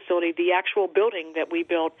our whole facility, the actual building that we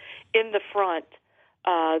build in the front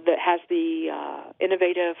that has the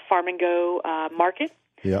innovative Farm and Go market,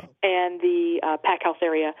 and the pack house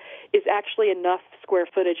area is actually enough square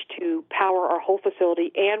footage to power our whole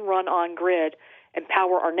facility and run on grid and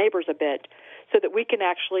power our neighbors a bit so that we can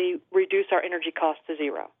actually reduce our energy costs to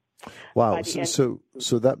zero. Wow. So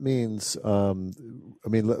that means,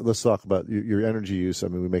 let's talk about your energy use. I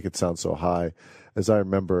mean, we make it sound so high. As I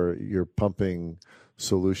remember, your pumping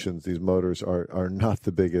solutions, these motors are not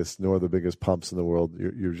the biggest, nor the biggest pumps in the world.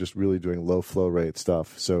 You're just really doing low flow rate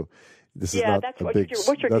stuff. So this is not a big.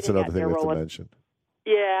 That's another thing we have to mention.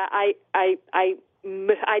 Yeah, I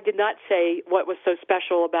did not say what was so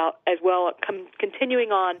special about as well.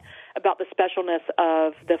 Continuing on about the specialness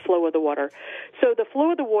of the flow of the water. So the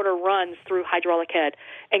flow of the water runs through hydraulic head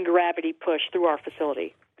and gravity push through our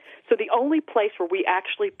facility. So the only place where we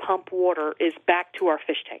actually pump water is back to our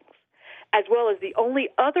fish tanks, as well as the only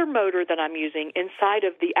other motor that I'm using inside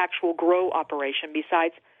of the actual grow operation,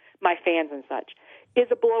 besides my fans and such, is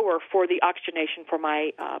a blower for the oxygenation for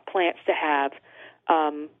my plants to have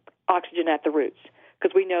oxygen at the roots,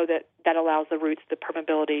 because we know that allows the roots the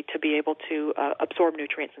permeability to be able to absorb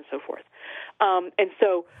nutrients and so forth. And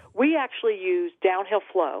so we actually use downhill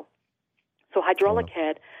flow, so hydraulic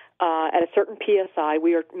head, at a certain PSI,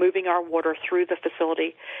 we are moving our water through the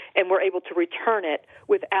facility, and we're able to return it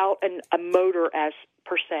without a motor as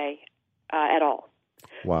per se at all.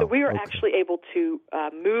 Wow. So we are actually able to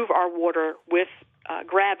move our water with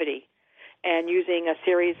gravity and using a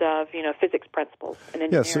series of physics principles and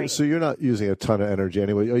engineering. Yeah, so you're not using a ton of energy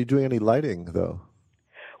anyway. Are you doing any lighting though?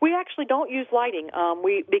 We actually don't use lighting.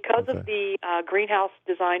 Because of the greenhouse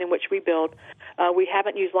design in which we build, we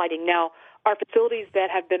haven't used lighting. Now, our facilities that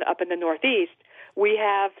have been up in the Northeast, we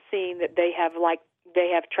have seen that they have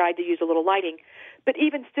tried to use a little lighting, but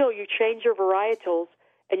even still, you change your varietals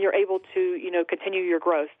and you're able to continue your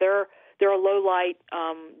growth. There are low light,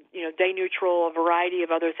 day neutral, a variety of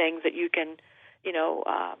other things that you can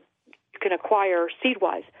acquire seed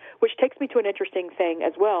wise. Which takes me to an interesting thing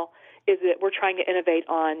as well, is that we're trying to innovate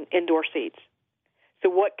on indoor seeds. So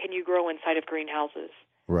what can you grow inside of greenhouses?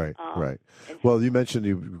 Right, right. Well, you mentioned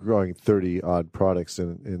you're growing 30-odd products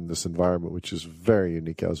in this environment, which is very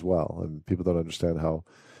unique as well. And people don't understand how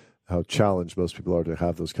challenged most people are to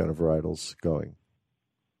have those kind of varietals going.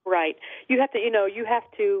 Right. You have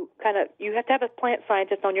to have a plant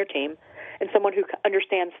scientist on your team and someone who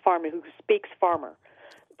understands farming, who speaks farmer,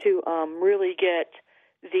 to really get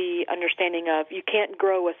the understanding of you can't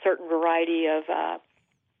grow a certain variety of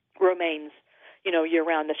romaines,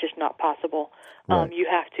 year-round. That's just not possible. Right. You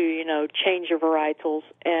have to, change your varietals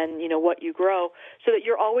and, what you grow so that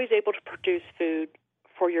you're always able to produce food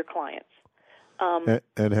for your clients.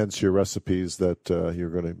 And hence your recipes that you're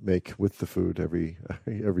going to make with the food every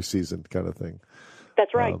season kind of thing.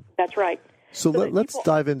 That's right. That's right. So let's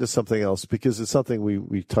dive into something else, because it's something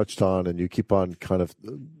we touched on and you keep on kind of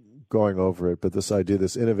going over it, but this idea,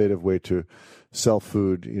 this innovative way to sell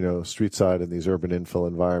food, street side in these urban infill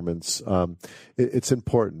environments, it's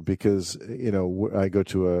important because, I go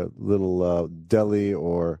to a little deli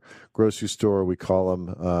or grocery store, we call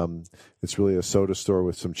them. It's really a soda store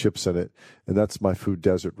with some chips in it, and that's my food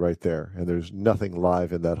desert right there. And there's nothing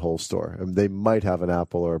live in that whole store. And they might have an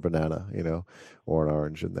apple or a banana, or an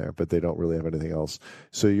orange in there, but they don't really have anything else.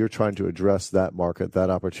 So you're trying to address that market, that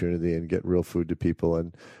opportunity, and get real food to people.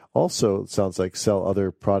 And also, it sounds like sell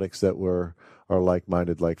other products that are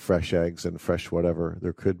like-minded, like fresh eggs and fresh whatever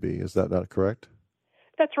there could be. Is that not correct?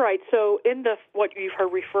 That's right. So in what you've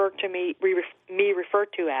heard referred to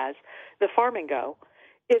as the Farm and Go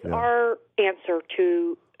is our answer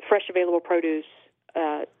to fresh available produce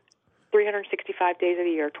 365 days of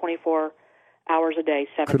the year, 24 hours a day,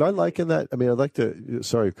 7 Could I liken that? I mean, I'd like to,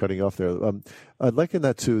 sorry, cutting off there. I'd liken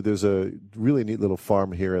that to, there's a really neat little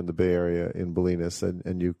farm here in the Bay Area in Bolinas,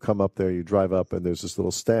 and you come up there, you drive up, and there's this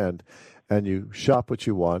little stand, and you shop what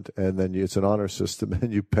you want, and then it's an honor system,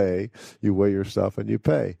 and you pay, you weigh your stuff, and you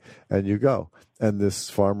pay, and you go. And this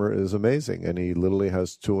farmer is amazing, and he literally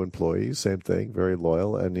has 2 employees, same thing, very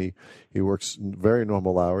loyal, and he works very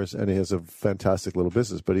normal hours, and he has a fantastic little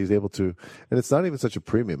business, but he's able to, and it's not even such a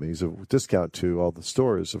premium. He's a discount to all the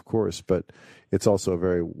stores, of course, but it's also a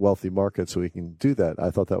very wealthy market, so he can do that. I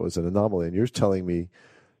thought that was an anomaly, and you're telling me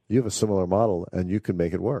you have a similar model, and you can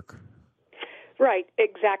make it work. Right,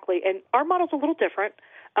 exactly. And our model's a little different.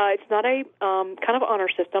 It's not a kind of honor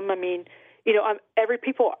system. I mean,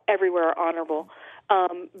 people everywhere are honorable,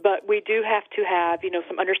 but we do have to have,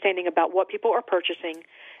 some understanding about what people are purchasing,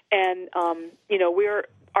 and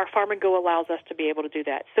our Farm and Go allows us to be able to do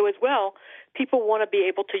that. So as well, people want to be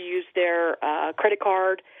able to use their credit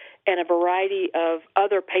card and a variety of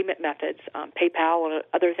other payment methods, PayPal and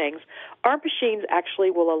other things. Our machines actually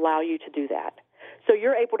will allow you to do that. So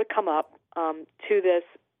you're able to come up to this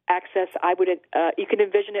access. You can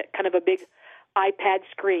envision it kind of a big iPad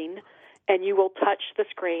screen, and you will touch the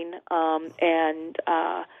screen and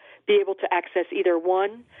be able to access either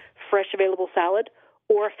one fresh available salad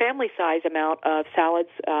or a family-size amount of salads,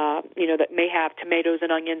 that may have tomatoes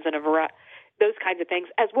and onions and those kinds of things,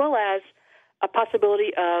 as well as a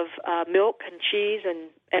possibility of milk and cheese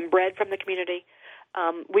and bread from the community.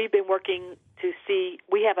 We've been working to see,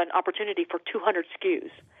 we have an opportunity for 200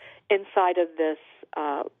 SKUs inside of this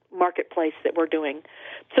marketplace that we're doing.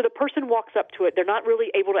 So the person walks up to it. They're not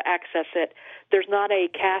really able to access it. There's not a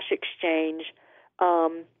cash exchange.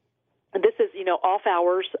 This is, off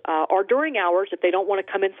hours or during hours. If they don't want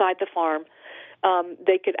to come inside the farm,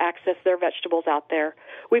 they could access their vegetables out there.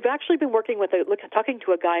 We've actually been working with talking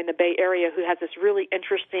to a guy in the Bay Area who has this really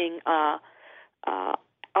interesting app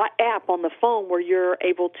on the phone where you're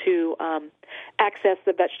able to access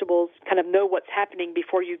the vegetables, kind of know what's happening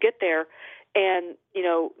before you get there. And,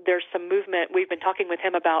 there's some movement. We've been talking with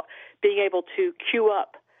him about being able to queue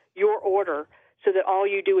up your order so that all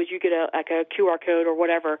you do is you get a QR code or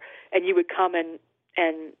whatever, and you would come and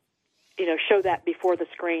show that before the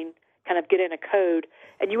screen, kind of get in a code,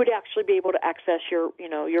 and you would actually be able to access your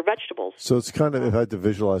vegetables. So it's kind of, if I had to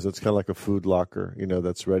visualize, it's kind of like a food locker,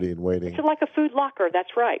 that's ready and waiting. It's like a food locker.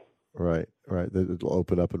 That's right. Right. It'll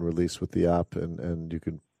open up and release with the app, and you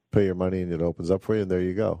can pay your money, and it opens up for you, and there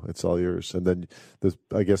you go. It's all yours. And then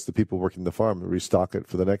I guess the people working the farm restock it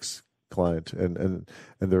for the next client, and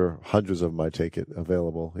there are hundreds of them, I take it,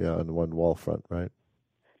 available, on one wall front, right?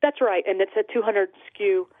 That's right, and it's a 200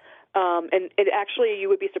 SKU, and it actually, you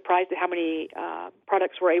would be surprised at how many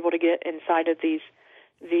products we're able to get inside of these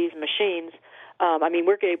machines.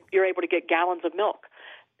 You're able to get gallons of milk.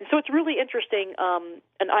 And so it's really interesting,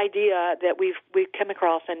 an idea that we've come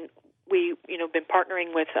across, and we been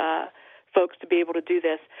partnering with folks to be able to do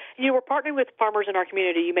this. We're partnering with farmers in our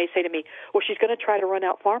community. You may say to me, well, she's going to try to run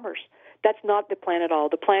out farmers. That's not the plan at all.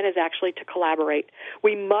 The plan is actually to collaborate.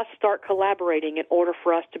 We must start collaborating in order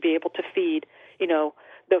for us to be able to feed,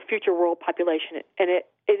 the future world population. And it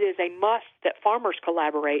is a must that farmers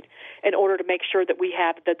collaborate in order to make sure that we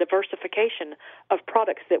have the diversification of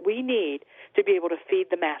products that we need to be able to feed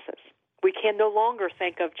the masses. We can no longer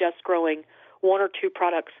think of just growing one or two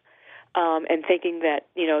products and thinking that,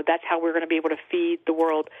 that's how we're going to be able to feed the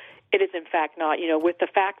world. It is, in fact, not. With the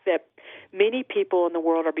fact that many people in the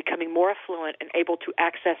world are becoming more affluent and able to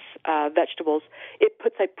access vegetables, it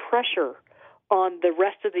puts a pressure on the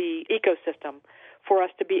rest of the ecosystem for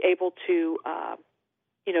us to be able to,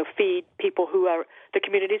 feed people the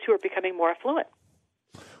communities who are becoming more affluent.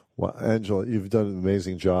 Well, Angela, you've done an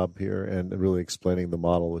amazing job here and really explaining the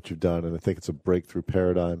model that you've done, and I think it's a breakthrough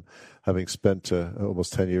paradigm. Having spent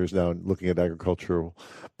almost 10 years now looking at agricultural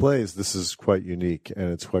plays, this is quite unique,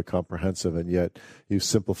 and it's quite comprehensive, and yet you've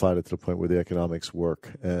simplified it to the point where the economics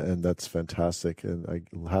work, and that's fantastic. And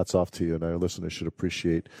hats off to you, and our listeners should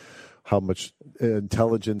appreciate how much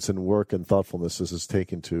intelligence and work and thoughtfulness this has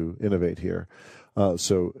taken to innovate here.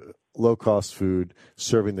 So low-cost food,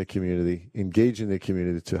 serving the community, engaging the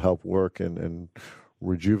community to help work and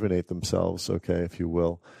rejuvenate themselves, if you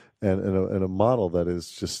will, and a model that is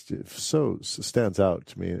just so stands out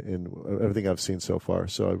to me in everything I've seen so far.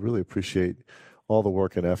 So I really appreciate all the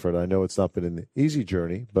work and effort. I know it's not been an easy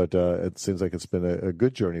journey, but it seems like it's been a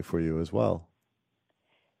good journey for you as well.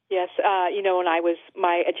 Yes, when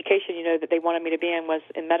my education, that they wanted me to be in was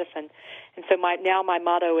in medicine, and so my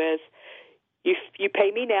motto is, you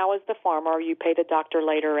pay me now as the farmer, you pay the doctor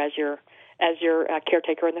later as your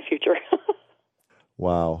caretaker in the future.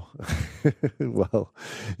 Wow. Well,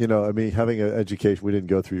 having an education, we didn't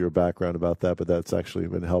go through your background about that, but that's actually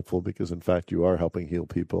been helpful because, in fact, you are helping heal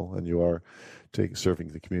people and you are serving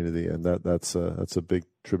the community, and that's a big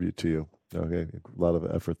tribute to you. Okay, a lot of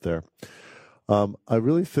effort there. I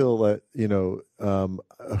really feel that,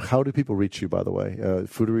 how do people reach you, by the way?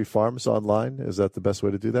 Foodery Farms online, is that the best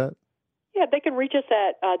way to do that? Yeah, they can reach us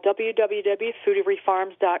at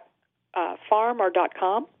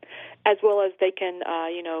www.fooderyfarms.farm, as well as they can,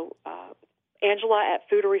 Angela at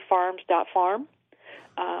fooderyfarms.farm.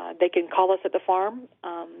 They can call us at the farm.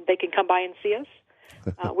 They can come by and see us.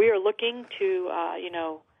 We are looking to,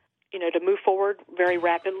 to move forward very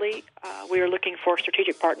rapidly. We are looking for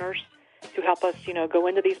strategic partners to help us, go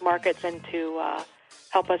into these markets and to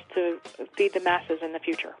help us to feed the masses in the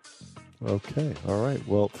future. Okay. All right.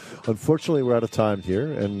 Well, unfortunately, we're out of time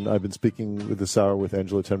here, and I've been speaking this hour with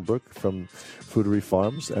Angela TenBroeck from Foodery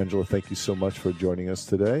Farms. Angela, thank you so much for joining us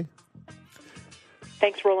today.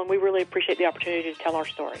 Thanks, Roland. We really appreciate the opportunity to tell our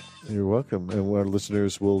story. You're welcome. And our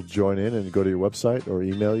listeners will join in and go to your website or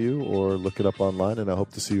email you or look it up online, and I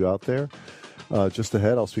hope to see you out there. Just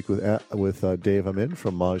ahead, I'll speak with Dave Amin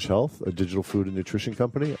from Maj Health, a digital food and nutrition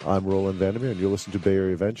company. I'm Roland Vandermeer, and you're listening to Bay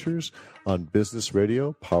Area Ventures on Business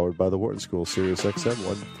Radio, powered by the Wharton School, Sirius XM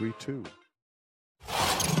 132.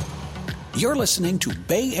 You're listening to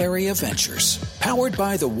Bay Area Ventures, powered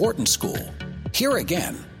by the Wharton School. Here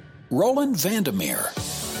again, Roland Vandermeer.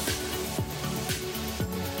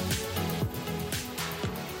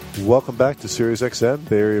 Welcome back to Sirius XM,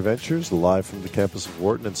 Bay Area Ventures, live from the campus of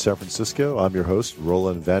Wharton in San Francisco. I'm your host,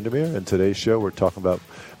 Roland Vandermeer, and today's show we're talking about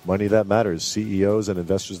money that matters, CEOs and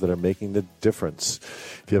investors that are making the difference.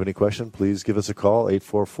 If you have any question, please give us a call,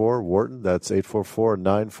 844-WHARTON. That's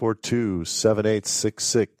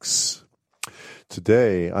 844-942-7866.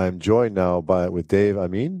 Today, I'm joined now with Dave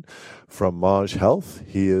Amin from Maj Health.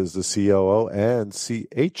 He is the COO and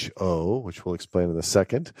CHO, which we'll explain in a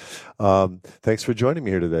second. Thanks for joining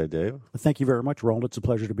me here today, Dave. Thank you very much, Roland. It's a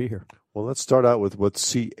pleasure to be here. Well, let's start out with what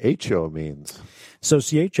CHO means. So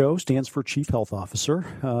CHO stands for Chief Health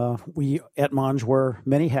Officer. We at Maj wear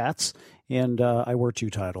many hats, and I wear two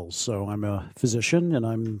titles. So I'm a physician, and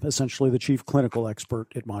I'm essentially the chief clinical expert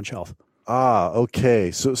at Monge Health.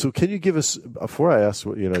 Okay. So can you give us, before I ask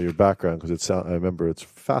your background, because I remember it's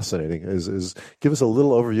fascinating, is give us a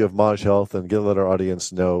little overview of Monge Health and let our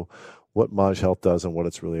audience know what Monge Health does and what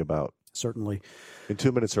it's really about. Certainly. In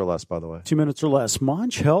 2 minutes or less, by the way. 2 minutes or less.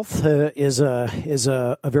 Monge Health is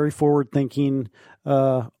a very forward-thinking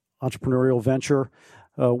entrepreneurial venture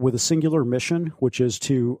with a singular mission, which is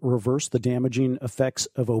to reverse the damaging effects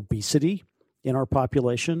of obesity in our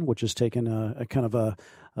population, which has taken a kind of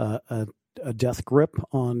a death grip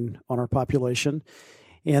on our population,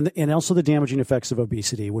 and also the damaging effects of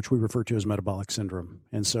obesity, which we refer to as metabolic syndrome.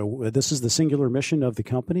 And so this is the singular mission of the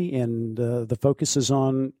company, and the focus is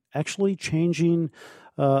on actually changing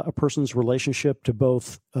a person's relationship to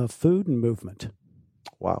both food and movement.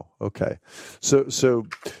 Wow. Okay. So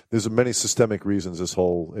there's many systemic reasons this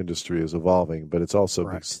whole industry is evolving, but it's also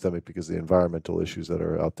systemic because of the environmental issues that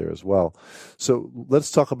are out there as well. So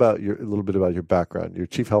let's talk about a little bit about your background. You're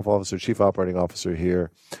chief health officer, chief operating officer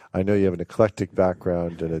here. I know you have an eclectic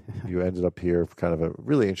background, and you ended up here for kind of a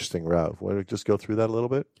really interesting route. Want to just go through that a little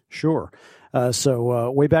bit? Sure.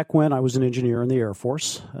 So way back when I was an engineer in the Air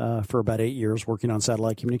Force for about 8 years working on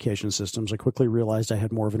satellite communication systems, I quickly realized I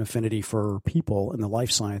had more of an affinity for people in the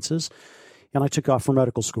life sciences, and I took off for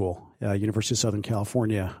medical school, University of Southern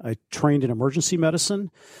California. I trained in emergency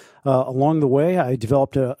medicine. Along the way, I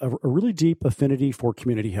developed a really deep affinity for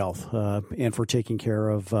community health and for taking care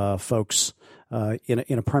of folks in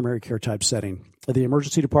a primary care type setting. The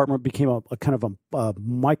emergency department became a kind of a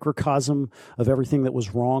microcosm of everything that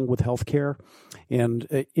was wrong with healthcare.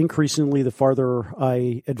 And increasingly, the farther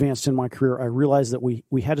I advanced in my career, I realized that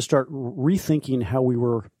we had to start rethinking how we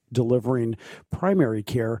were delivering primary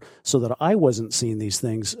care so that I wasn't seeing these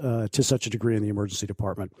things to such a degree in the emergency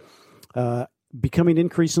department. Becoming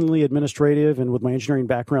increasingly administrative, and with my engineering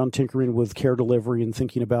background, tinkering with care delivery and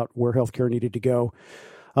thinking about where healthcare needed to go,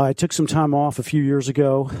 I took some time off a few years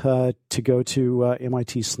ago to go to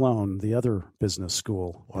MIT Sloan, the other business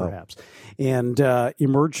school, perhaps, and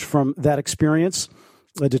emerged from that experience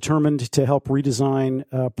determined to help redesign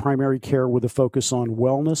primary care with a focus on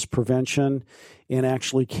wellness, prevention, and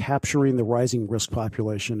actually capturing the rising risk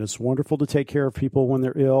population. It's wonderful to take care of people when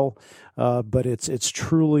they're ill, but it's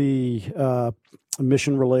truly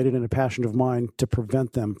mission-related and a passion of mine to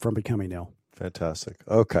prevent them from becoming ill. Fantastic.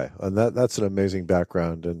 Okay. And that's an amazing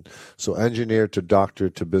background. And so engineer to doctor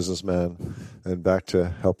to businessman and back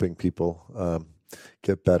to helping people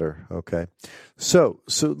get better. Okay. So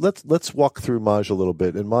let's walk through Monge a little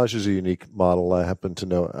bit. And Monge is a unique model. I happen to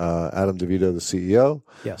know Adam DeVito, the CEO.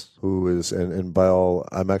 Yes. Who is, and by all,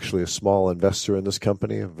 I'm actually a small investor in this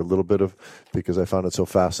company, a little bit of, because I found it so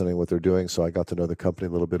fascinating what they're doing. So I got to know the company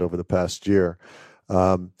a little bit over the past year.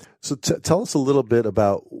 So tell us a little bit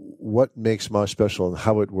about what makes Monge special and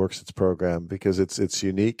how it works its program, because it's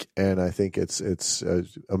unique and I think it's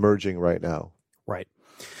emerging right now. Right.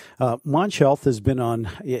 Monge Health has been on,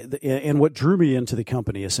 and what drew me into the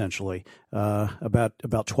company essentially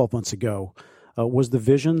about 12 months ago was the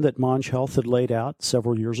vision that Monge Health had laid out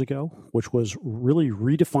several years ago, which was really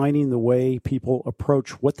redefining the way people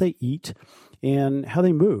approach what they eat and how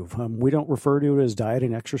they move. We don't refer to it as diet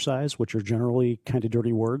and exercise, which are generally kind of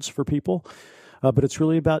dirty words for people, but it's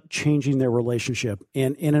really about changing their relationship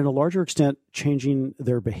and in a larger extent, changing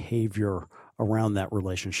their behavior around that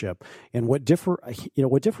relationship. And what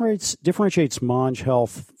differentiates Monge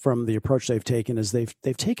Health from the approach they've taken is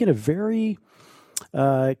they've taken a very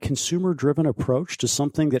consumer-driven approach to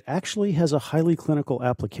something that actually has a highly clinical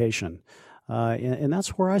application. And that's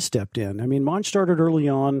where I stepped in. I mean, Monge started early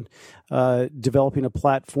on developing a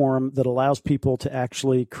platform that allows people to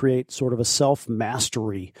actually create sort of a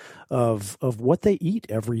self-mastery of what they eat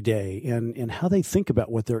every day and how they think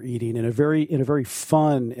about what they're eating in a very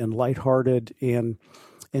fun and lighthearted and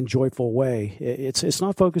joyful way. It's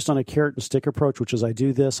not focused on a carrot and stick approach, which is I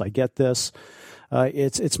do this, I get this.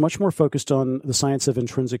 It's much more focused on the science of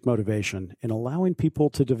intrinsic motivation and allowing people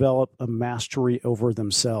to develop a mastery over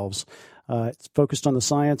themselves. It's focused on the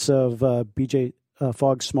science of B.J.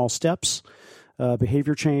 Fogg's small steps,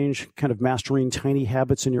 behavior change, kind of mastering tiny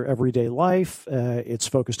habits in your everyday life. It's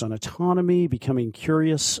focused on autonomy, becoming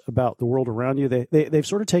curious about the world around you. They've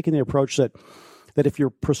sort of taken the approach that if you're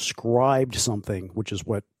prescribed something, which is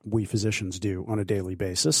what we physicians do on a daily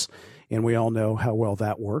basis, and we all know how well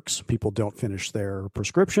that works. People don't finish their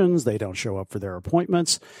prescriptions. They don't show up for their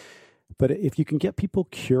appointments. But if you can get people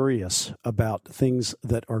curious about things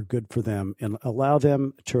that are good for them and allow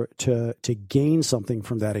them to gain something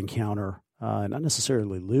from that encounter, not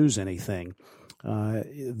necessarily lose anything,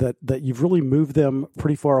 that you've really moved them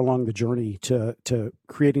pretty far along the journey to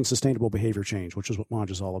creating sustainable behavior change, which is what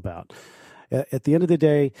Monj is all about. At the end of the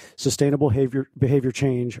day, sustainable behavior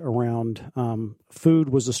change around food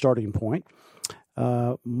was the starting point.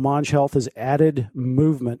 Monj Health has added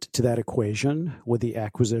movement to that equation with the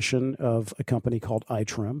acquisition of a company called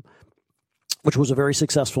iTrim, which was a very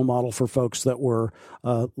successful model for folks that were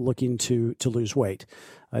looking to lose weight.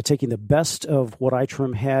 Taking the best of what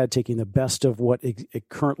iTrim had, taking the best of what it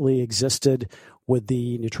currently existed with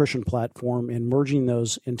the nutrition platform, and merging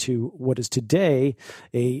those into what is today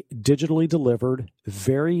a digitally delivered,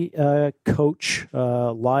 very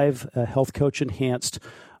live health coach enhanced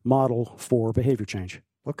model for behavior change.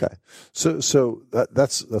 Okay, so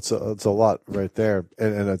that's a lot right there,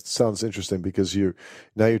 and it sounds interesting because you're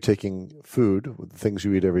taking food, things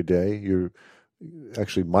you eat every day. You're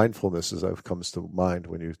actually mindfulness comes to mind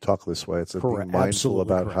when you talk this way. It's being mindful Absolutely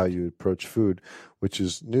about correct. how you approach food, which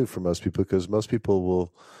is new for most people because most people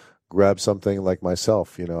will grab something like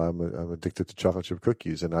myself. I'm addicted to chocolate chip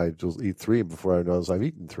cookies, and I just eat 3 before I realize I've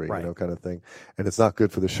eaten 3, Right. kind of thing. And it's not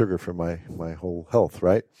good for the sugar for my whole health,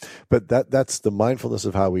 right? But that's the mindfulness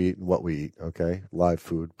of how we eat and what we eat, okay? Live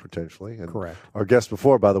food, potentially. And Correct. Our guest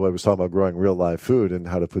before, by the way, was talking about growing real live food and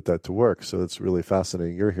how to put that to work. So it's really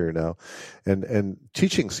fascinating. You're here now. And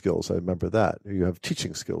teaching skills, I remember that. You have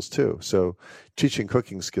teaching skills too. So teaching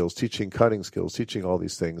cooking skills, teaching cutting skills, teaching all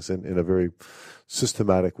these things in a very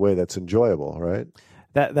systematic way that's enjoyable, right?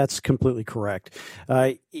 That's completely correct.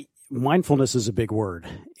 Mindfulness is a big word,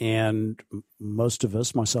 and most of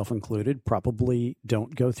us, myself included, probably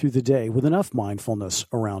don't go through the day with enough mindfulness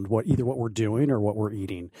around either what we're doing or what we're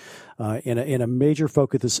eating. And a major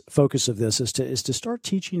focus of this is to start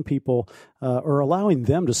teaching people or allowing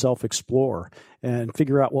them to self-explore and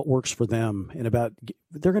figure out what works for them. And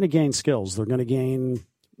they're going to gain skills. They're going to gain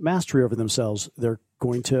mastery over themselves. They're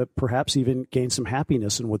going to perhaps even gain some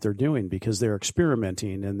happiness in what they're doing because they're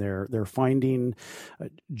experimenting and they're finding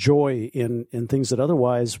joy in things that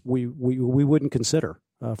otherwise we wouldn't consider.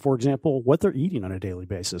 For example, what they're eating on a daily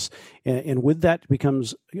basis, and with that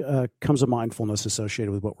comes a mindfulness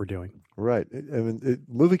associated with what we're doing. Right.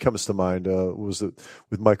 Movie comes to mind was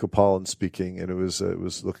with Michael Pollan speaking, and it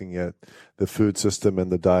was looking at the food system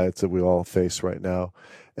and the diets that we all face right now.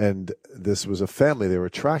 And this was a family they were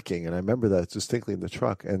tracking, and I remember that distinctly in the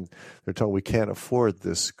truck. And they're talking, we can't afford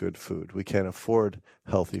this good food. We can't afford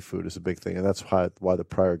healthy food is a big thing, and that's why the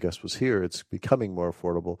prior guest was here. It's becoming more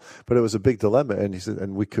affordable, but it was a big dilemma. And he said,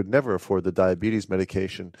 and we could never afford the diabetes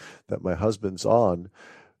medication that my husband's on.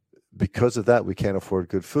 Because of that, we can't afford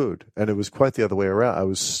good food. And it was quite the other way around. I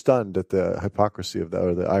was stunned at the hypocrisy of that,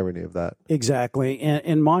 or the irony of that. Exactly.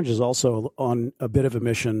 And Monj is also on a bit of a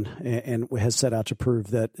mission and has set out to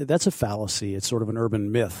prove that that's a fallacy. It's sort of an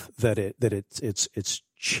urban myth that it's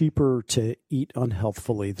cheaper to eat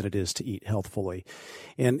unhealthfully than it is to eat healthfully.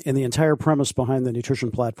 And the entire premise behind the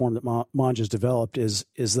nutrition platform that Monj has developed is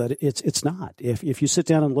that it's not. If you sit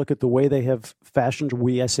down and look at the way they have fashioned,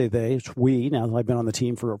 I say they, it's we, now I've been on the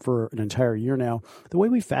team for an entire year now, the way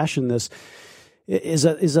we fashion this is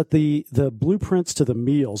that the blueprints to the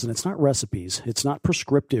meals, and it's not recipes, it's not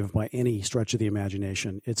prescriptive by any stretch of the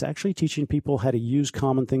imagination. It's actually teaching people how to use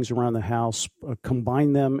common things around the house,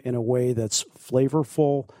 combine them in a way that's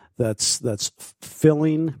flavorful, that's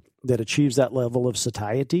filling, that achieves that level of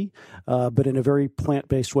satiety, but in a very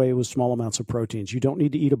plant-based way with small amounts of proteins. You don't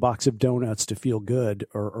need to eat a box of donuts to feel good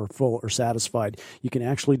or full or satisfied. You can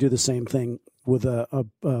actually do the same thing with a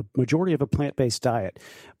majority of a plant-based diet,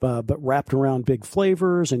 but wrapped around big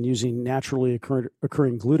flavors and using naturally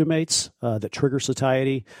occurring glutamates that trigger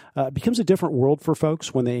satiety. Becomes a different world for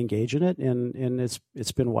folks when they engage in it, and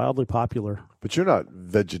it's been wildly popular. But you're not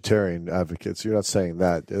vegetarian advocates. You're not saying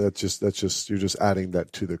that. That's just you're just adding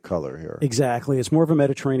that to the color here. Exactly. It's more of a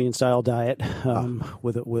Mediterranean style diet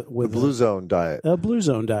with the Blue Zone diet. A Blue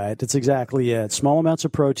Zone diet. That's exactly it. Small amounts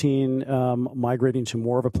of protein, migrating to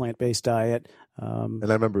more of a plant-based diet. And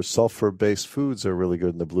I remember sulfur-based foods are really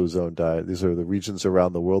good in the Blue Zone diet. These are the regions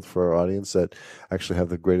around the world for our audience that actually have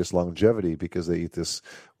the greatest longevity because they eat this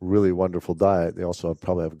really wonderful diet. They also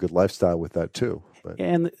probably have a good lifestyle with that too.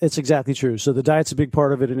 And it's exactly true. So the diet's a big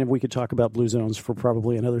part of it, and we could talk about Blue Zones for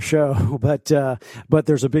probably another show. But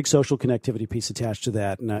there's a big social connectivity piece attached to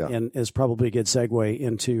that, and is probably a good segue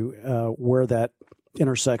into where that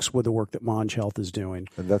intersects with the work that Monge Health is doing.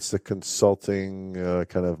 And that's the consulting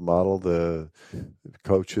kind of model, the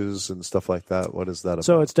coaches and stuff like that. What is that about?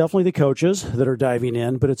 So it's definitely the coaches that are diving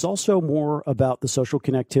in, but it's also more about the social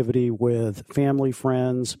connectivity with family,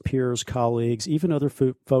 friends, peers, colleagues, even other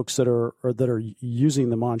folks that are using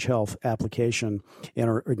the Monge Health application and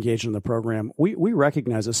are engaged in the program. We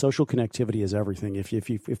recognize that social connectivity is everything.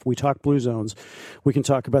 If we talk Blue Zones, we can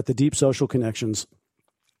talk about the deep social connections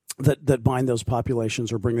that bind those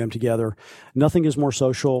populations or bring them together. Nothing is more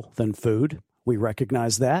social than food. We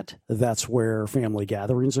recognize that. That's where family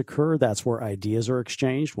gatherings occur. That's where ideas are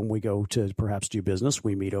exchanged. When we go to perhaps do business,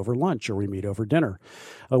 we meet over lunch or we meet over dinner.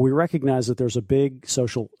 We recognize that there's a big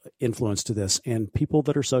social influence to this, and people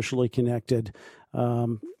that are socially connected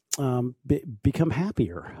become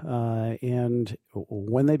happier. And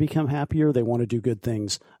when they become happier, they want to do good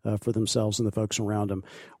things for themselves and the folks around them.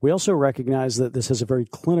 We also recognize that this has a very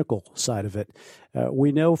clinical side of it.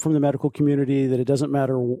 We know from the medical community that it doesn't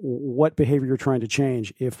matter what behavior you're trying to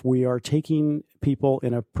change. If we are taking people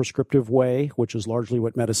in a prescriptive way, which is largely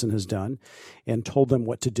what medicine has done, and told them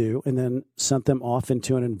what to do, and then sent them off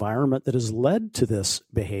into an environment that has led to this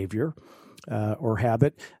behavior, or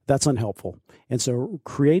habit, that's unhelpful. And so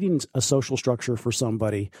creating a social structure for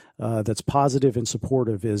somebody that's positive and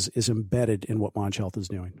supportive is embedded in what Monge Health is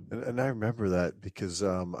doing. And I remember that because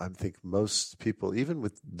I think most people, even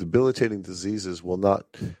with debilitating diseases, will not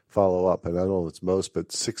follow up. And I don't know if it's most, but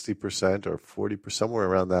 60% or 40%, somewhere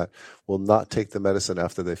around that, will not take the medicine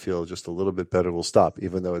after they feel just a little bit better, will stop,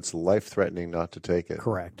 even though it's life-threatening not to take it.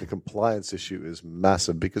 Correct. The compliance issue is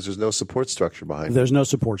massive because there's no support structure behind it. There's no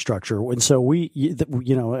support structure. And so in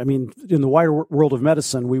the wider world of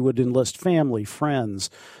medicine, we would enlist family, friends,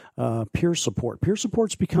 peer support. Peer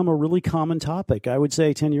support's become a really common topic. I would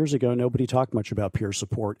say 10 years ago, nobody talked much about peer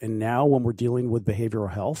support. And now when we're dealing with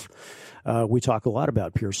behavioral health, we talk a lot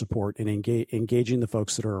about peer support and engaging the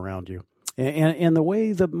folks that are around you. And the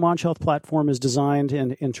way the Monge Health platform is designed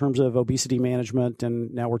in terms of obesity management,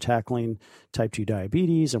 and now we're tackling type 2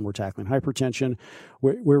 diabetes and we're tackling hypertension,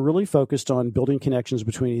 we're really focused on building connections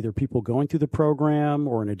between either people going through the program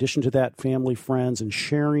or, in addition to that, family, friends, and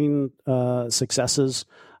sharing successes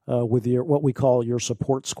with what we call your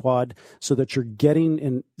support squad, so that you're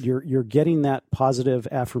getting that positive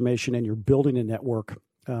affirmation and you're building a network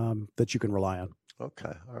that you can rely on.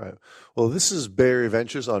 Okay. All right. Well, this is Bay Area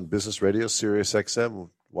Ventures on Business Radio, Sirius XM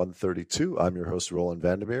 132. I'm your host, Roland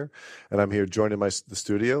Vandermeer, and I'm here joining the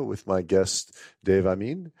studio with my guest, Dave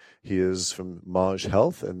Amin. He is from Monge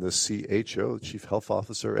Health and the CHO, Chief Health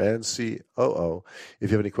Officer, and COO.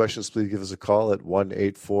 If you have any questions, please give us a call at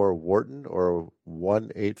 1-84-WHARTON or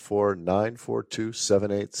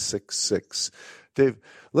 1-849-442-7866. Dave,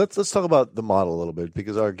 let's talk about the model a little bit,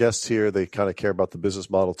 because our guests here, they kind of care about the business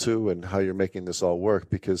model too and how you're making this all work,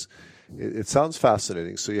 because it sounds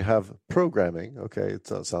fascinating. So you have programming, okay, it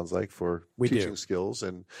sounds like, for teaching skills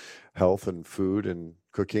and health and food and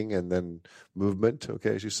cooking, and then movement,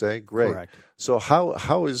 okay, as you say. Great. Correct. So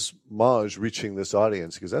how is Monge reaching this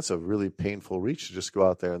audience? Because that's a really painful reach to just go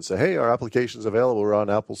out there and say, hey, our application's available. We're on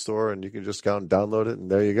Apple Store, and you can just go and download it,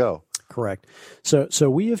 and there you go. Correct. So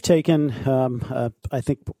we have taken, I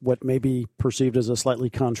think, what may be perceived as a slightly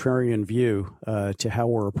contrarian view to how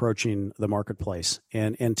we're approaching the marketplace.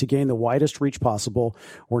 And to gain the widest reach possible,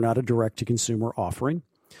 we're not a direct-to-consumer offering.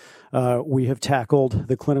 We have tackled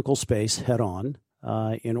the clinical space head-on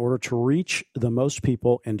in order to reach the most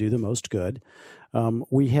people and do the most good.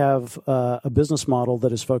 We have a business model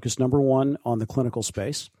that is focused, number one, on the clinical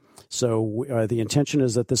space. So the intention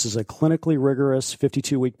is that this is a clinically rigorous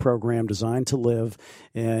 52-week program designed to live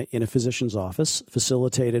in a physician's office,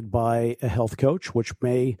 facilitated by a health coach, which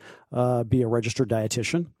may be a registered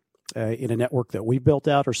dietitian in a network that we've built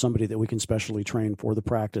out, or somebody that we can specially train for the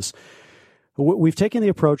practice. We've taken the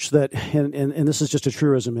approach that, and this is just a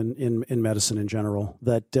truism in medicine in general,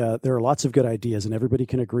 that there are lots of good ideas and everybody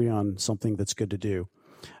can agree on something that's good to do.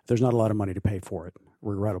 There's not a lot of money to pay for it,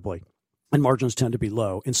 regrettably. And margins tend to be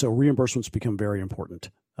low. And so reimbursements become very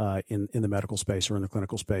important in the medical space or in the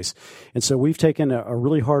clinical space. And so we've taken a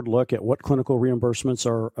really hard look at what clinical reimbursements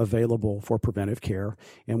are available for preventive care.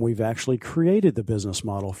 And we've actually created the business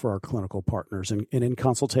model for our clinical partners and in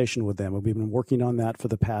consultation with them. We've been working on that for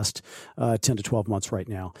the past 10 to 12 months right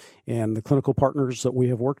now. And the clinical partners that we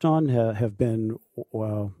have worked on have been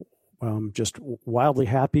just wildly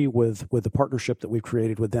happy with the partnership that we've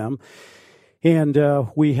created with them. And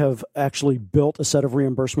we have actually built a set of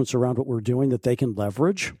reimbursements around what we're doing that they can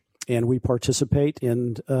leverage, and we participate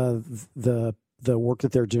in the work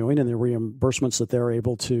that they're doing and the reimbursements that they're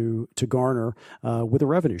able to garner with a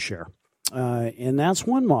revenue share. And that's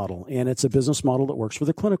one model, and it's a business model that works for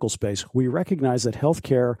the clinical space. We recognize that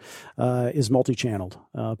healthcare is multi-channeled.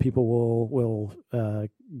 People will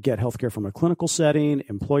get healthcare from a clinical setting.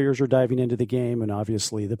 Employers are diving into the game, and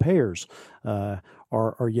obviously the payers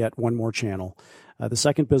are yet one more channel. The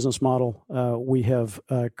second business model we have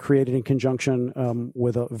created in conjunction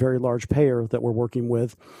with a very large payer that we're working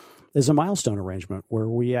with is a milestone arrangement where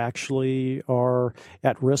we actually are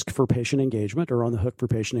at risk for patient engagement or on the hook for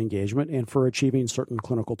patient engagement and for achieving certain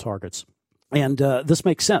clinical targets. And this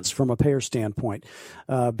makes sense from a payer standpoint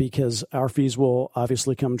because our fees will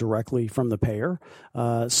obviously come directly from the payer,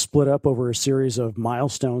 split up over a series of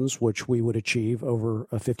milestones, which we would achieve over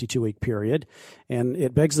a 52-week period. And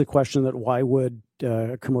it begs the question that why would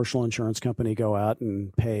a commercial insurance company go out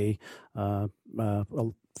and pay a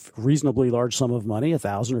reasonably large sum of money,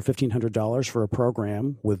 $1,000 or $1,500 for a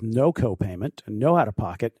program with no copayment and no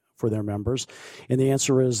out-of-pocket for their members? And the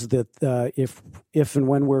answer is that if and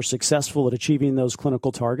when we're successful at achieving those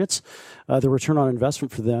clinical targets, the return on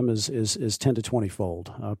investment for them is 10 to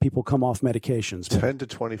 20-fold. People come off medications. 10 to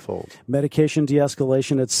 20-fold. Medication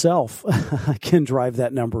de-escalation itself can drive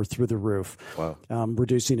that number through the roof. Wow.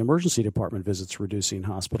 Reducing emergency department visits, reducing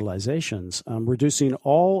hospitalizations, reducing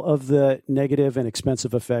all of the negative and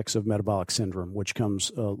expensive effects of metabolic syndrome, which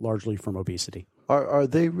comes largely from obesity. Are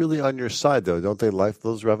they really on your side, though? Don't they like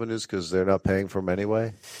those revenues because they're not paying for them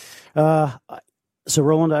anyway? So,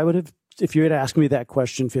 Roland, I would have, if you had asked me that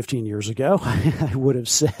question 15 years ago, I would have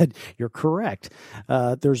said you're correct.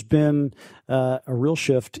 There's been a real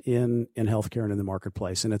shift in healthcare and in the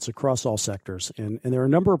marketplace, and it's across all sectors. And there are a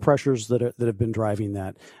number of pressures that have been driving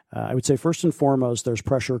that. I would say first and foremost, there's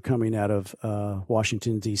pressure coming out of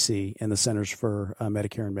Washington, D.C. and the Centers for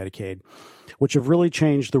Medicare and Medicaid, which have really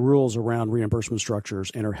changed the rules around reimbursement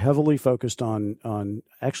structures and are heavily focused on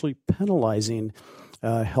actually penalizing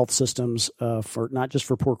health systems for not just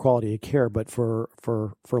for poor quality of care, but for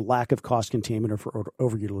lack of cost containment or for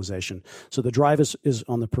overutilization. So the drive is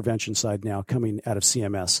on the prevention side now, coming out of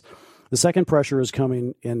CMS. The second pressure is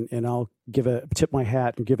coming, and I'll tip my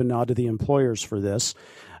hat and give a nod to the employers for this.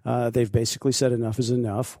 They've basically said enough is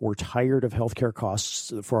enough. We're tired of healthcare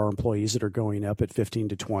costs for our employees that are going up at 15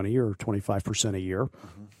 to 20 or 25% a year.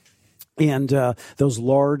 Mm-hmm. And those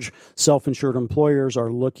large self-insured employers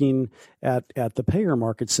are looking at the payer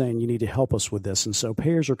market saying, you need to help us with this. And so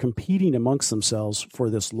payers are competing amongst themselves for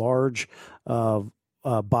this large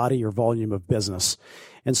body or volume of business.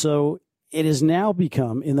 And so it has now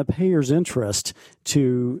become in the payer's interest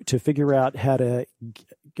to figure out how to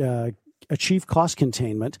achieve cost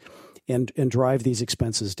containment and drive these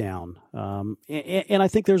expenses down. And I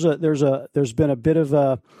think there's been a bit of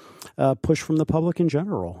a push from the public in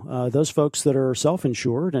general. Those folks that are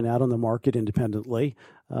self-insured and out on the market independently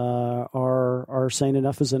are saying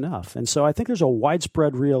enough is enough. And so I think there's a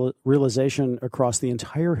widespread realization across the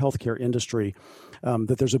entire healthcare industry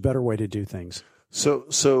that there's a better way to do things. So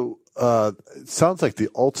it sounds like the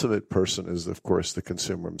ultimate person is, of course, the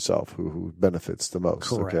consumer himself who benefits the most.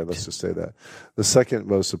 Correct. Okay, let's just say that. The second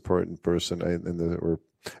most important person or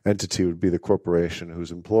entity would be the corporation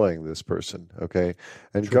who's employing this person. Okay,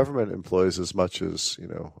 and True. Government employs as much as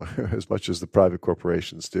as much as the private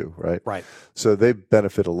corporations do. Right. Right. So they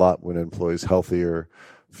benefit a lot when employees healthier,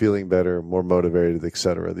 feeling better, more motivated, et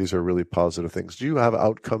cetera. These are really positive things. Do you have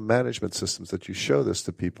outcome management systems that you show this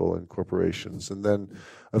to people and corporations? And then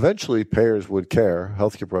eventually payers would care,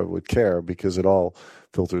 healthcare providers would care, because it all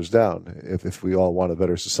filters down if we all want a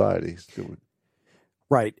better society.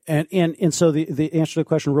 Right. And so the answer to the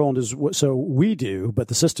question, Roland, is so we do, but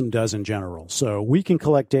the system does in general. So we can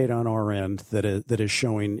collect data on our end that is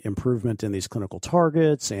showing improvement in these clinical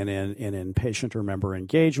targets and in patient or member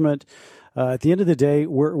engagement. At the end of the day,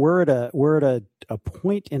 we're at a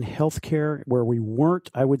point in healthcare where we weren't,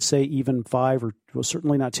 I would say, even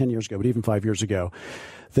certainly not 10 years ago, but even 5 years ago.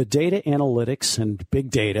 The data analytics and big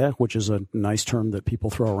data, which is a nice term that people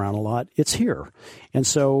throw around a lot, it's here. And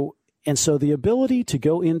so the ability to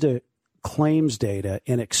go into claims data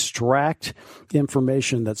and extract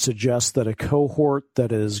information that suggests that a cohort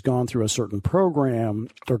that has gone through a certain program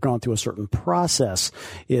or gone through a certain process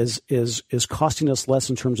is costing us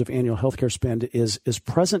less in terms of annual healthcare spend is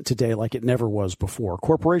present today like it never was before.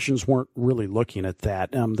 Corporations weren't really looking at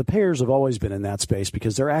that. The payers have always been in that space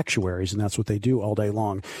because they're actuaries and that's what they do all day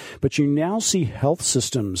long. But you now see health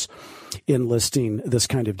systems enlisting this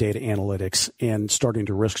kind of data analytics and starting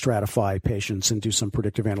to risk stratify patients and do some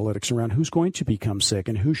predictive analytics around who's going to become sick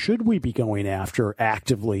and who should we be going after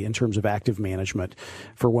actively in terms of active management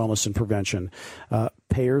for wellness and prevention.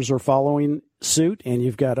 Payers are following suit, and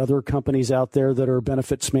you've got other companies out there that are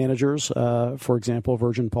benefits managers, for example,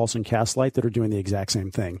 Virgin, Pulse, and Castlight, that are doing the exact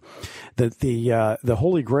same thing. The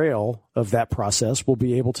holy grail of that process will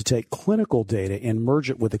be able to take clinical data and merge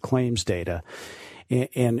it with the claims data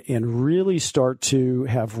and really start to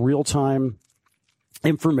have real-time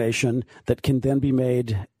information that can then be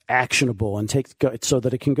made actionable and so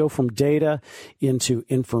that it can go from data into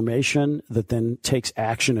information that then takes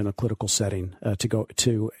action in a clinical setting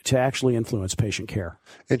to actually influence patient care.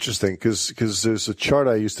 Interesting, because there's a chart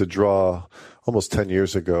I used to draw almost 10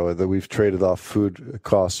 years ago that we've traded off food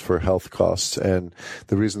costs for health costs. And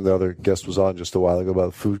the reason the other guest was on just a while ago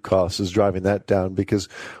about food costs is driving that down, because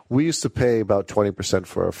we used to pay about 20%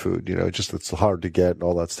 for our food, just it's hard to get and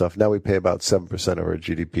all that stuff. Now we pay about 7% of our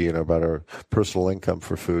GDP and about our personal income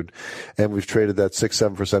for food. And we've traded that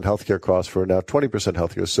 6-7% healthcare cost for now 20%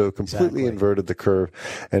 healthcare. So completely inverted the curve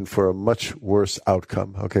and for a much worse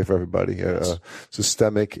outcome, for everybody. Yes.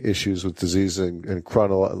 Systemic issues with disease and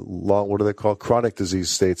what do they call? Chronic disease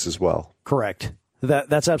states as well. Correct.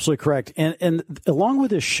 That's absolutely correct. And along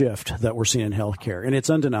with this shift that we're seeing in healthcare, and it's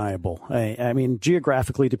undeniable. I mean,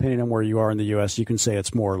 geographically, depending on where you are in the U.S., you can say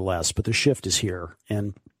it's more or less, but the shift is here.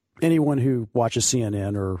 And anyone who watches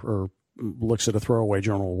CNN or looks at a throwaway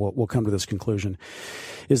journal will come to this conclusion,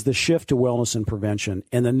 is the shift to wellness and prevention.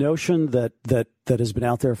 And the notion that has been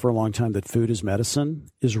out there for a long time, that food is medicine,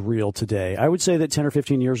 is real today. I would say that 10 or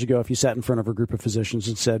 15 years ago, if you sat in front of a group of physicians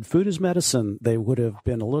and said, food is medicine, they would have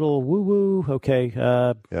been a little woo-woo,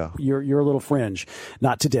 you're a little fringe.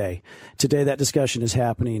 Not today. Today, that discussion is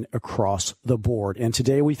happening across the board. And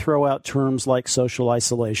today we throw out terms like social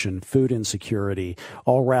isolation, food insecurity,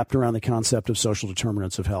 all wrapped around the concept of social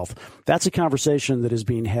determinants of health. That's a conversation that is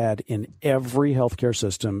being had in every healthcare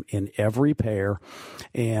system, in every payer,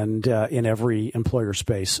 and in every employer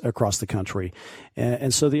space across the country.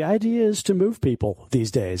 And so the idea is to move people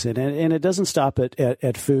these days. And it doesn't stop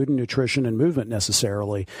at food and nutrition and movement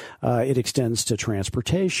necessarily. It extends to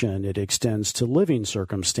transportation. It extends to living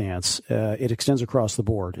circumstance. It extends across the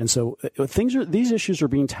board. And so these issues are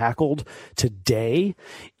being tackled today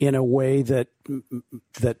in a way that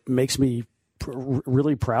makes me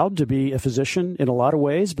really proud to be a physician in a lot of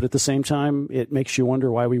ways, but at the same time, it makes you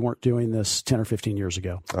wonder why we weren't doing this 10 or 15 years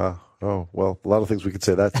ago. Oh, well, a lot of things we could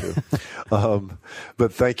say that too.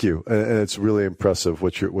 But thank you. And it's really impressive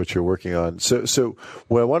what you're working on. So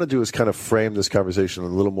what I want to do is kind of frame this conversation a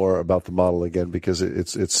little more about the model again, because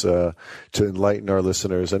it's to enlighten our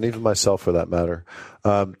listeners and even myself for that matter.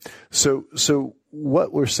 So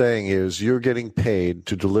what we're saying is you're getting paid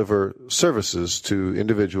to deliver services to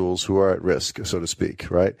individuals who are at risk, so to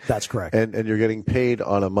speak, right? That's correct. And you're getting paid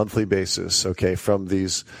on a monthly basis, from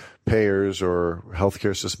these payers or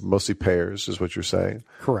healthcare system, mostly payers is what you're saying.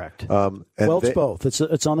 Correct. It's both.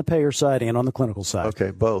 It's on the payer side and on the clinical side.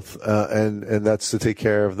 Okay, both. And that's to take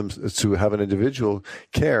care of them, to have an individual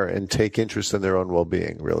care and take interest in their own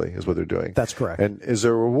well-being, really, is what they're doing. That's correct. And is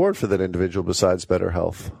there a reward for that individual besides better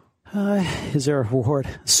health? Is there a reward?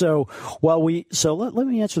 So let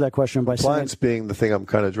me answer that question by saying compliance being the thing I'm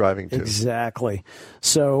kind of driving to. Exactly.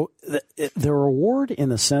 So the reward in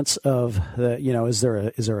the sense of is there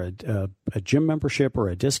a gym membership or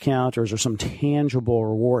a discount, or is there some tangible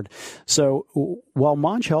reward? So while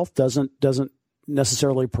Monge Health doesn't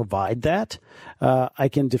necessarily provide that, I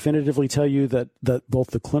can definitively tell you that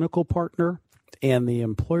both the clinical partner and the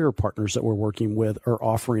employer partners that we're working with are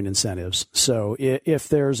offering incentives. So if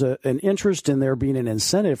there's an interest in there being an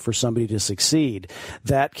incentive for somebody to succeed,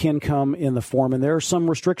 that can come in the form, and there are some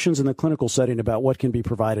restrictions in the clinical setting about what can be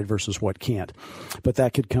provided versus what can't. But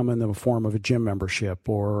that could come in the form of a gym membership,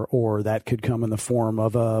 or that could come in the form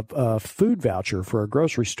of a food voucher for a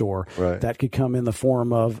grocery store. Right. That could come in the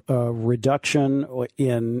form of a reduction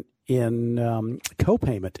in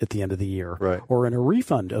co-payment at the end of the year, right, or in a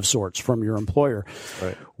refund of sorts from your employer.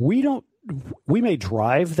 Right. We may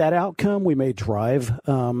drive that outcome. We may drive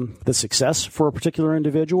the success for a particular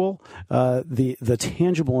individual. The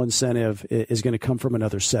tangible incentive is going to come from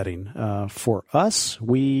another setting. For us,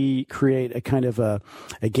 we create a kind of a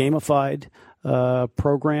gamified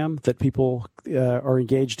program that people are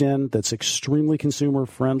engaged in, that's extremely consumer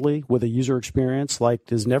friendly, with a user experience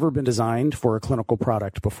like has never been designed for a clinical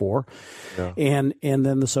product before, and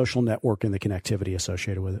then the social network and the connectivity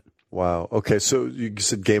associated with it. Wow. Okay. So you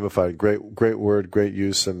said gamified. Great word, great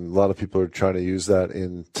use. And a lot of people are trying to use that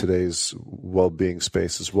in today's well-being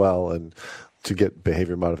space as well. And to get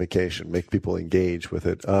behavior modification, make people engage with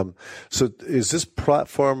it. So is this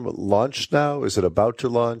platform launched now? Is it about to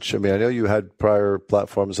launch? I mean, I know you had prior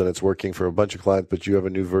platforms and it's working for a bunch of clients, but you have a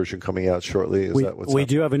new version coming out shortly. Is that what's we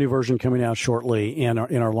do have a new version coming out shortly, and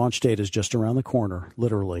our launch date is just around the corner,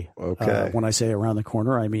 literally. Okay. When I say around the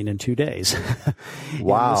corner, I mean in 2 days.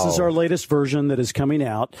 Wow. This is our latest version that is coming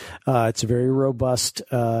out. It's a very robust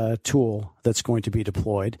tool that's going to be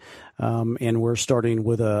deployed. And we're starting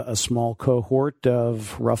with a small cohort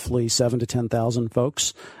of roughly 7,000 to 10,000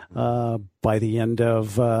 folks. By the end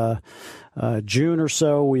of June or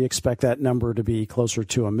so, we expect that number to be closer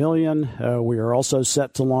to 1 million. We are also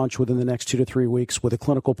set to launch within the next 2 to 3 weeks with a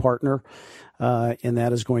clinical partner, and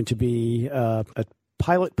that is going to be a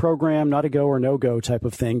pilot program, not a go or no-go type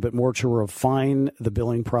of thing, but more to refine the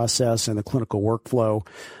billing process and the clinical workflow.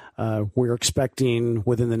 We're expecting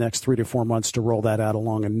within the next 3 to 4 months to roll that out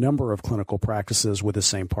along a number of clinical practices with the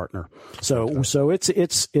same partner. So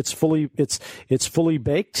it's fully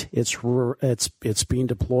baked. It's being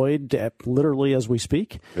deployed literally as we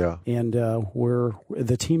speak. Yeah. And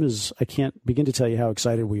the team is, I can't begin to tell you how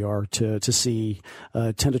excited we are to see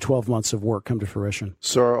 10 to 12 months of work come to fruition.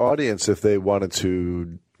 So our audience, if they wanted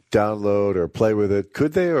to download or play with it,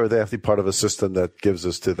 could they, or they have to be part of a system that gives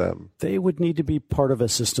this to them? They would need to be part of a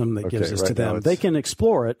system that gives this to them. They can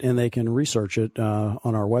explore it and they can research it on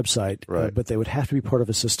our website, but they would have to be part of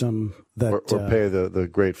a system that... Or pay the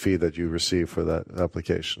great fee that you receive for that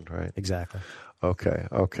application, right? Exactly. Okay.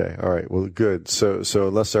 All right. Well, good. So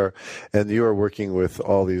unless and you are working with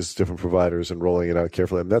all these different providers and rolling it out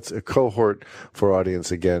carefully. And that's a cohort for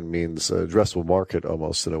audience, again, means addressable market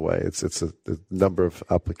almost in a way. It's a number of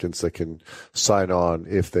applicants that can sign on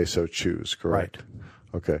if they so choose, correct?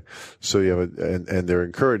 Right. Okay. So you have and they're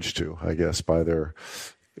encouraged to, I guess, by their,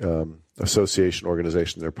 association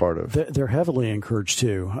organization they're part of. They're heavily encouraged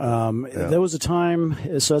to. There was a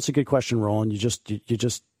time, so that's a good question, Roland. You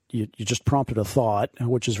just prompted a thought,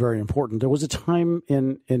 which is very important. There was a time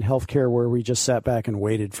in healthcare where we just sat back and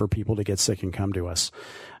waited for people to get sick and come to us.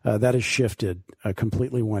 That has shifted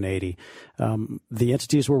completely 180. The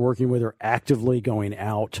entities we're working with are actively going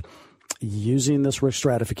out, using this risk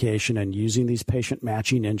stratification and using these patient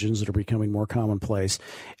matching engines that are becoming more commonplace,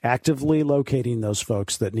 actively locating those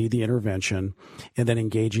folks that need the intervention and then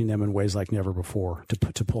engaging them in ways like never before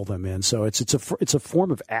to pull them in. So it's a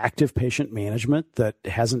form of active patient management that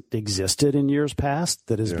hasn't existed in years past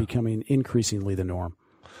that is becoming increasingly the norm.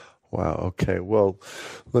 Wow. Okay. Well,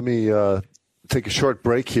 let me take a short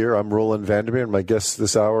break here. I'm Roland Vandermeer, and my guest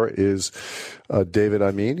this hour is David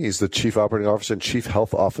Amin. He's the Chief Operating Officer and Chief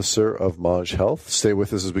Health Officer of Maj Health. Stay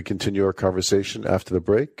with us as we continue our conversation after the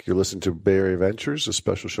break. You're listening to Bay Area Ventures, a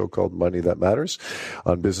special show called Money That Matters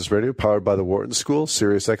on Business Radio, powered by the Wharton School,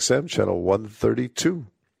 Sirius XM, channel 132.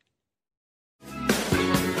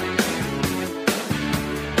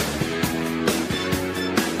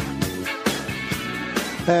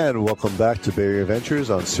 And welcome back to Bay Area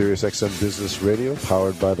Ventures on Sirius XM Business Radio,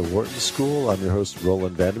 powered by the Wharton School. I'm your host,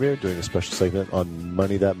 Roland Vandermeer, doing a special segment on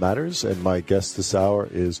Money That Matters. And my guest this hour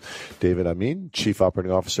is David Amin, Chief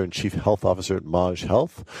Operating Officer and Chief Health Officer at Maj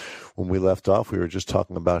Health. When we left off, we were just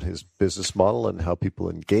talking about his business model and how people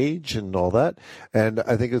engage and all that. And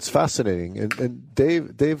I think it's fascinating. And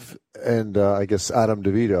Dave and I guess Adam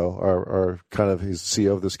DeVito are kind of his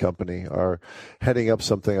CEO of this company, are heading up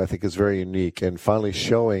something I think is very unique and finally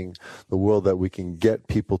showing the world that we can get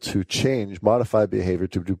people to change, modify behavior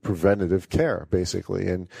to do preventative care, basically,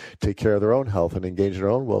 and take care of their own health and engage in their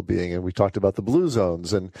own well-being. And we talked about the blue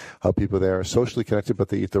zones and how people there are socially connected, but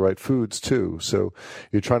they eat the right foods too. So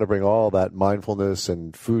you're trying to bring all that mindfulness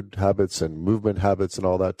and food habits and movement habits and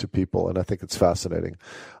all that to people. And I think it's fascinating.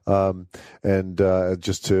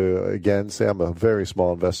 Just to, again, say I'm a very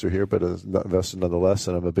small investor here, but an investor nonetheless,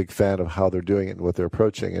 and I'm a big fan of how they're doing it and what they're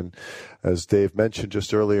approaching. And as Dave mentioned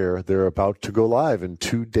just earlier, they're about to go live in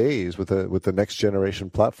 2 days with the next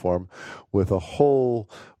generation platform with a whole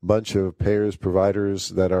bunch of payers, providers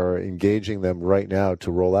that are engaging them right now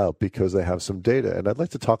to roll out because they have some data. And I'd like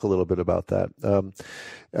to talk a little bit about that.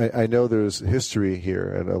 I know there's history here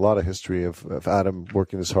and a lot of history of Adam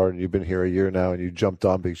working this hard, and you've been here a year now, and you jumped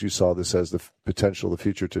on because you saw this as the potential, the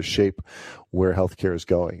future to shape where healthcare is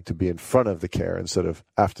going, to be in front of the care instead of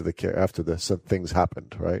after the care, after the things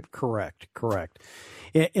happened, right? Correct.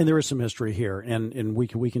 And there is some history here, and we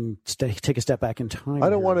can take a step back in time. I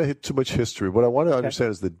don't want to hit too much history. What I want to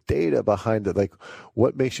understand is the data behind it. Like,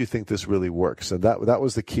 what makes you think this really works? And that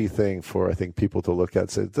was the key thing for, I think, people to look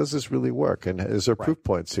at. Say, does this really work? And is there proof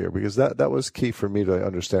points here? Because that was key for me to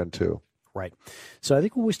understand too. Right. So I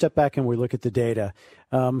think when we step back and we look at the data,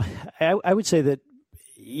 I would say that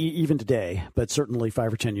even today, but certainly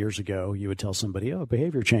 5 or 10 years ago, you would tell somebody, "Oh,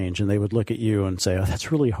 behavior change," and they would look at you and say, "Oh,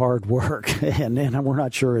 that's really hard work," and we're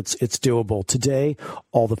not sure it's doable. Today,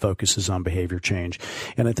 all the focus is on behavior change,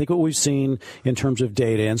 and I think what we've seen in terms of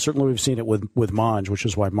data, and certainly we've seen it with Monge, which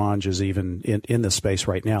is why Monge is even in this space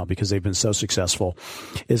right now because they've been so successful,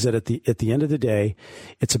 is that at the end of the day,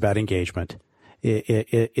 it's about engagement.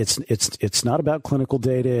 It's not about clinical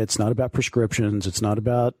data. It's not about prescriptions. It's not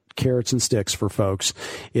about carrots and sticks for folks.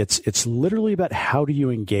 It's literally about how do you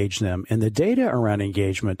engage them. And the data around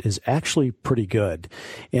engagement is actually pretty good.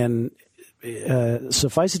 And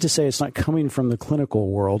suffice it to say, it's not coming from the clinical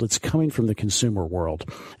world. It's coming from the consumer world.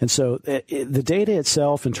 And so the data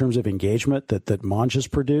itself in terms of engagement that Monge has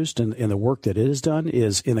produced and the work that it has done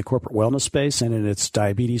is in the corporate wellness space and in its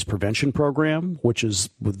diabetes prevention program, which is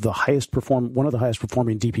one of the highest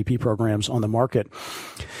performing DPP programs on the market,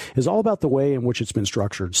 is all about the way in which it's been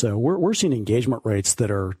structured. So we're seeing engagement rates that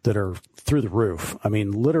are through the roof. I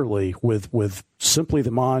mean, literally with simply the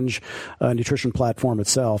Monge nutrition platform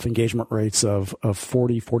itself, engagement rates of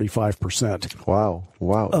 40-45%. Wow.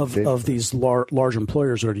 Of these large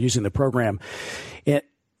employers that are using the program.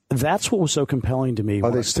 That's what was so compelling to me.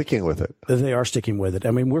 Are they sticking with it? They are sticking with it.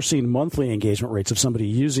 I mean, we're seeing monthly engagement rates of somebody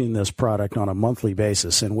using this product on a monthly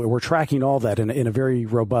basis, and we're tracking all that in a very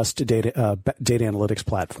robust data analytics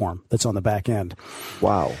platform that's on the back end.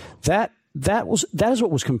 Wow. That is what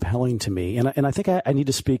was compelling to me, and I think I need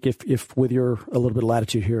to speak if with your a little bit of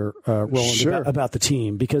latitude here, Roland, sure. about the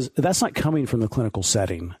team, because that's not coming from the clinical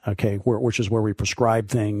setting, okay, which is where we prescribe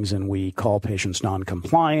things and we call patients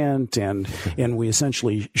non-compliant and we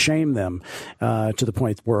essentially shame them to the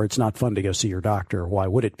point where it's not fun to go see your doctor. Why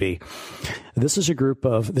would it be? This is a group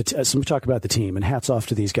of so we talk about the team, and hats off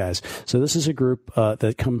to these guys. So this is a group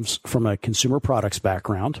that comes from a consumer products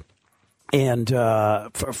background. And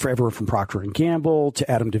for everyone from Procter & Gamble to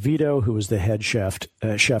Adam DeVito, who was the head chef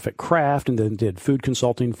at Kraft and then did food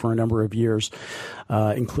consulting for a number of years,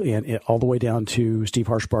 and all the way down to Steve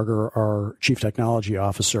Harshbarger, our chief technology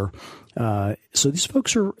officer. So these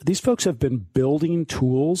folks have been building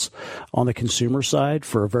tools on the consumer side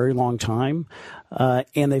for a very long time,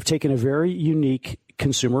 and they've taken a very unique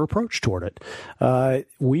consumer approach toward it.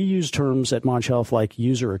 We use terms at Monge Health like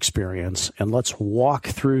user experience, and let's walk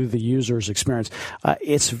through the user's experience.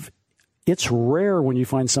 It's rare when you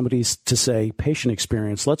find somebody to say patient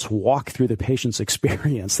experience. Let's walk through the patient's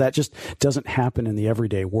experience. That just doesn't happen in the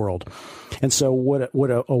everyday world. And so what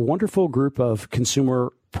a wonderful group of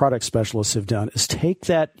consumer product specialists have done is take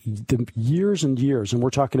the years and years, and we're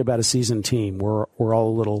talking about a seasoned team. We're all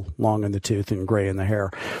a little long in the tooth and gray in the hair.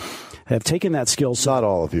 Have taken that skill set. Not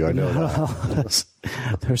all of you, I know that.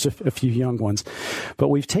 There's a few young ones. But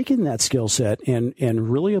we've taken that skill set and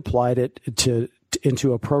really applied it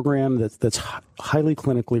into a program that's highly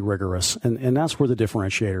clinically rigorous. And that's where the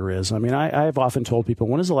differentiator is. I mean, I've often told people,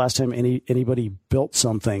 when is the last time anybody built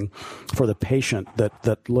something for the patient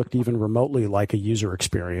that looked even remotely like a user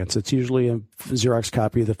experience? It's usually a Xerox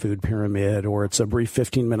copy of the food pyramid, or it's a brief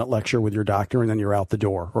 15-minute lecture with your doctor, and then you're out the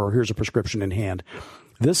door, or here's a prescription in hand.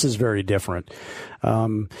 This is very different.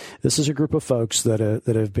 This is a group of folks that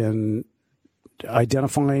have been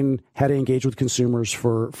identifying how to engage with consumers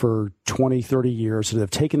for 20, 30 years, that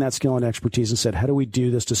have taken that skill and expertise and said, how do we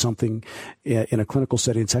do this to something in a clinical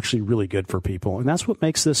setting that's actually really good for people? And that's what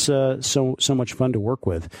makes this so much fun to work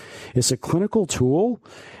with. It's a clinical tool.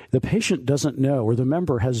 The patient doesn't know, or the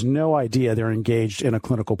member has no idea they're engaged in a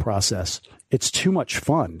clinical process. It's too much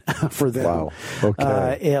fun for them. Wow.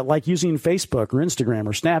 Okay. Like using Facebook or Instagram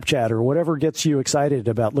or Snapchat or whatever gets you excited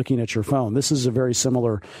about looking at your phone. This is a very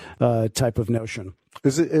similar type of notion.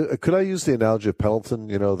 Could I use the analogy of Peloton,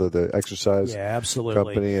 the exercise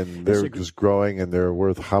company, and they're just growing and they're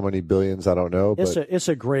worth how many billions? I don't know. But it's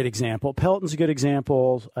a great example. Peloton's a good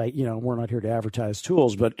example. We're not here to advertise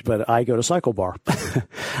tools, but I go to Cycle Bar.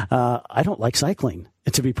 I don't like cycling,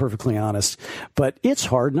 to be perfectly honest, but it's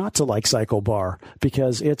hard not to like Cycle Bar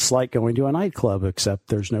because it's like going to a nightclub, except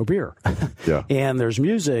there's no beer. Yeah. And there's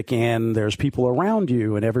music and there's people around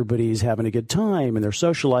you and everybody's having a good time and they're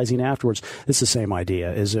socializing afterwards. It's the same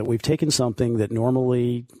idea, is that we've taken something that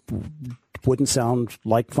normally wouldn't sound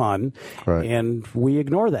like fun, right, and we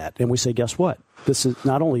ignore that and we say, guess what? This is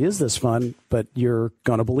not only is this fun, but you're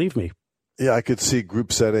going to believe me. Yeah, I could see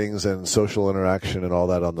group settings and social interaction and all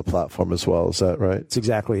that on the platform as well. Is that right? That's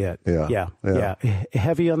exactly it. Yeah.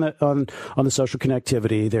 Heavy on the social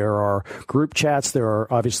connectivity. There are group chats. There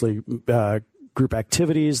are obviously group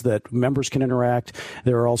activities that members can interact.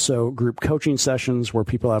 There are also group coaching sessions where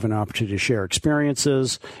people have an opportunity to share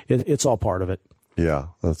experiences. It's all part of it. Yeah,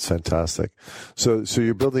 that's fantastic. So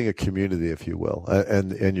you're building a community, if you will,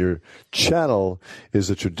 and your channel is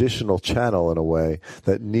a traditional channel in a way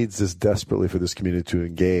that needs this desperately for this community to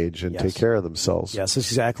engage and take care of themselves. Yes, that's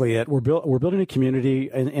exactly it. We're building a community.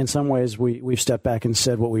 In some ways, we've stepped back and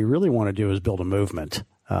said what we really want to do is build a movement.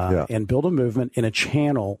 And build a movement in a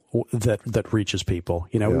channel that reaches people.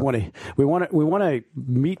 We want to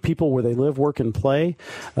meet people where they live, work, and play,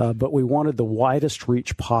 but we wanted the widest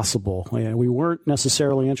reach possible. And we weren't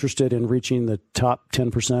necessarily interested in reaching the top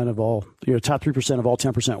 10% of all, top 3% of all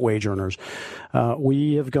 10% wage earners.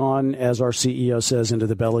 We have gone, as our CEO says, into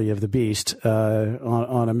the belly of the beast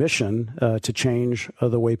on a mission to change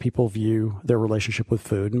the way people view their relationship with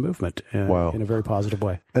food and movement in a very positive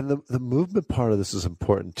way. And the movement part of this is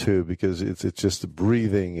important too, because it's just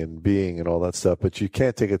breathing and being and all that stuff. But you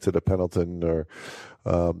can't take it to the Pendleton or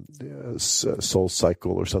Soul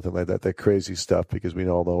Cycle or something like that crazy stuff, because we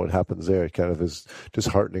all know what happens there. It kind of is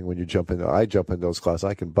disheartening when you jump in. I jump in those classes.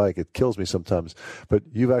 I can bike. It kills me sometimes. But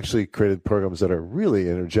you've actually created programs that are really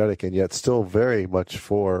energetic and yet still very much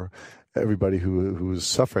for everybody who's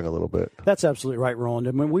suffering a little bit. That's absolutely right, Roland.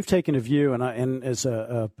 I mean, we've taken a view, and as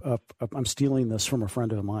I'm stealing this from a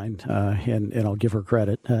friend of mine, and I'll give her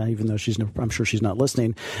credit, even though I'm sure she's not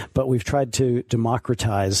listening. But we've tried to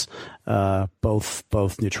democratize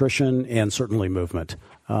both nutrition and certainly movement.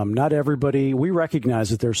 Not everybody. We recognize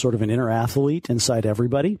that there's sort of an inner athlete inside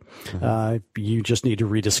everybody. Mm-hmm. You just need to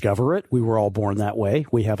rediscover it. We were all born that way.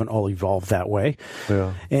 We haven't all evolved that way.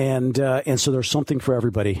 Yeah. And so there's something for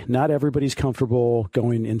everybody. Not everybody's comfortable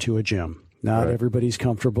going into a gym. Not everybody's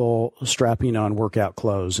comfortable strapping on workout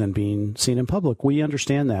clothes and being seen in public. We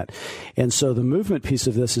understand that. And so the movement piece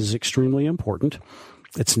of this is extremely important.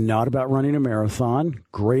 It's not about running a marathon.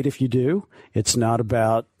 Great if you do. It's not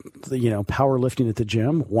about, powerlifting at the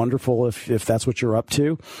gym. Wonderful if that's what you're up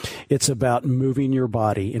to. It's about moving your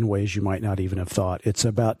body in ways you might not even have thought. It's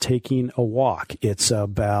about taking a walk. It's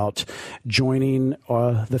about joining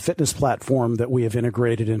the fitness platform that we have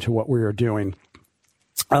integrated into what we are doing.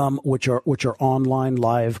 Which are online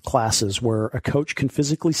live classes where a coach can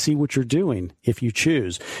physically see what you're doing. If you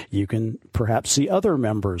choose, you can perhaps see other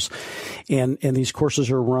members, and these courses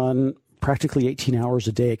are run practically 18 hours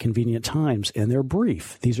a day at convenient times, and they're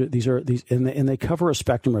brief. These and they cover a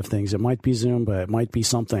spectrum of things. It might be Zumba, it might be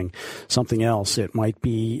something else. It might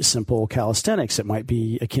be simple calisthenics. It might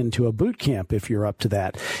be akin to a boot camp if you're up to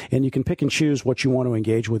that. And you can pick and choose what you want to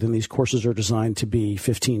engage with, and these courses are designed to be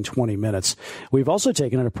 15, 20 minutes. We've also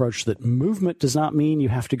taken an approach that movement does not mean you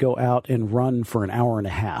have to go out and run for an hour and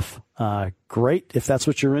a half. Great if that's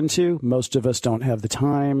what you're into. Most of us don't have the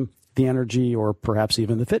time, the energy, or perhaps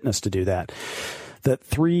even the fitness to do that. That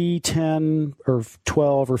 3, 10, or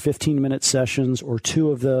 12 or 15-minute sessions, or 2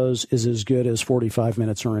 of those, is as good as 45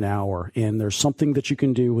 minutes or an hour. And there's something that you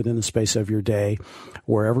can do within the space of your day,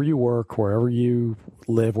 wherever you work, wherever you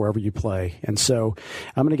live, wherever you play. And so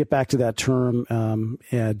I'm going to get back to that term,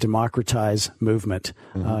 democratize movement,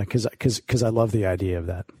 because I love the idea of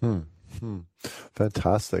that.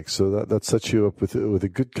 Fantastic. So that sets you up with a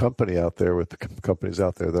good company out there, with the companies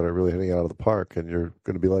out there that are really hitting it out of the park, and you're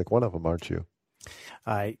going to be like one of them, aren't you?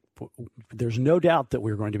 There's no doubt that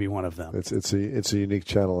we're going to be one of them. It's a unique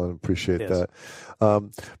channel, and appreciate that.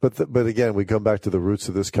 But again, we come back to the roots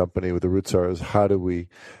of this company. What the roots are is, how do we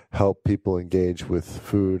help people engage with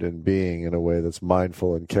food and being in a way that's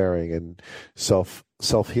mindful and caring and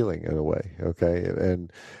self-healing in a way. Okay.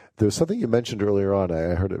 And there's something you mentioned earlier on.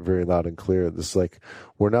 I heard it very loud and clear. This, like,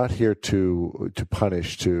 we're not here to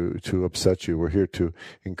punish, to upset you. We're here to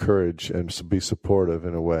encourage and be supportive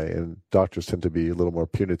in a way. And doctors tend to be a little more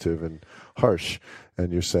punitive and harsh.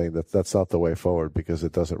 And you're saying that that's not the way forward, because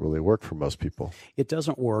it doesn't really work for most people. It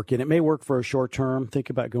doesn't work, and it may work for a short term. Think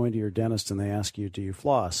about going to your dentist and they ask you, do you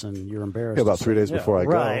floss? And you're embarrassed. Yeah, about 3 days before I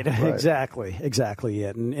go. Right, exactly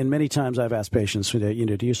it. And many times I've asked patients,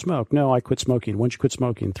 do you smoke? No, I quit smoking. When did you quit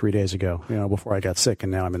smoking? 3 days ago, before I got sick,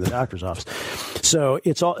 and now I'm in the doctor's office. So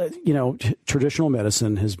it's all, traditional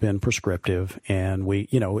medicine has been prescriptive, and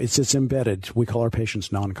it's embedded. We call our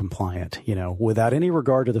patients non-compliant, without any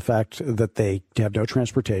regard to the fact that they have no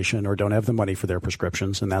transportation or don't have the money for their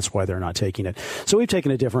prescriptions, and that's why they're not taking it. So we've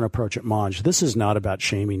taken a different approach at Monge. This is not about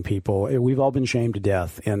shaming people. We've all been shamed to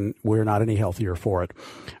death, and we're not any healthier for it.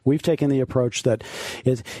 We've taken the approach that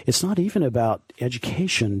it's not even about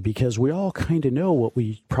education, because we all kind of know what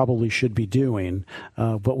we probably should be doing,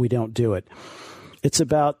 but we don't do it. It's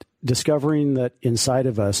about discovering that inside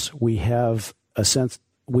of us we have a sense.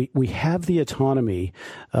 We have the autonomy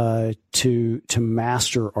to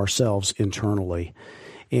master ourselves internally,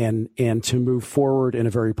 and to move forward in a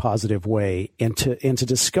very positive way, and to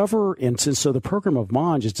discover, so the program of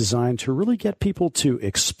Mange is designed to really get people to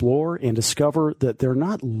explore and discover that they're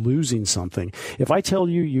not losing something. If I tell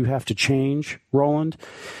you you have to change, Roland,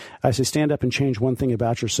 I say stand up and change one thing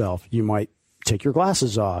about yourself. You might take your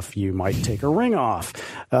glasses off. You might take a ring off.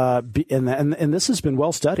 And this has been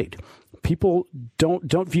well studied. People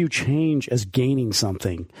don't view change as gaining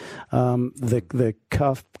something. The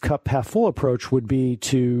cup half full approach would be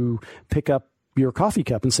to pick up your coffee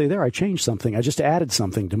cup and say, there, I changed something. I just added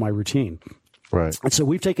something to my routine. Right. And so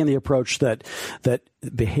we've taken the approach that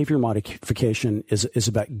behavior modification is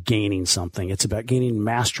about gaining something. It's about gaining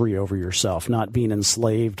mastery over yourself, not being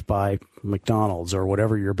enslaved by McDonald's or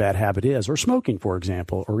whatever your bad habit is, or smoking, for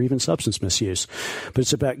example, or even substance misuse. But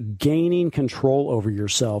it's about gaining control over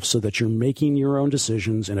yourself so that you're making your own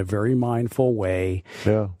decisions in a very mindful way,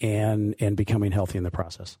 and becoming healthy in the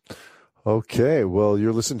process. Okay, well,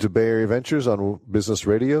 you're listening to Bay Area Ventures on Business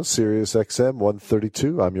Radio, Sirius XM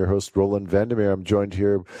 132. I'm your host, Roland Vandermeer. I'm joined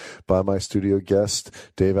here by my studio guest,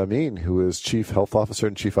 Dave Amin, who is Chief Health Officer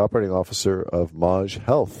and Chief Operating Officer of Maj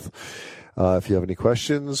Health. If you have any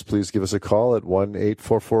questions, please give us a call at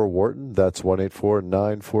 1-844-WHARTON. That's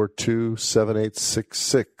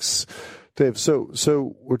 1-844-942-7866. Dave,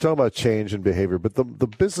 so we're talking about change and behavior, but the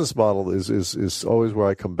business model is always where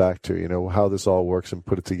I come back to, how this all works and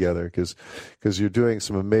put it together, because you're doing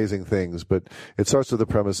some amazing things, but it starts with the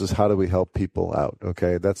premise is how do we help people out,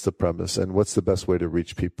 okay? That's the premise, and what's the best way to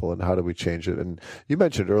reach people, and how do we change it? And you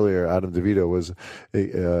mentioned earlier Adam DeVito was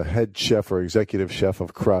a head chef or executive chef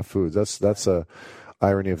of Kraft Foods. That's a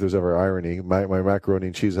irony, if there's ever irony. My macaroni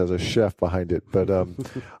and cheese has a chef behind it. But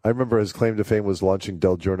I remember his claim to fame was launching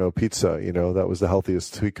Del Giorno Pizza. That was the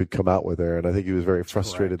healthiest he could come out with there. And I think he was very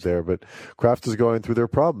frustrated there. But Kraft is going through their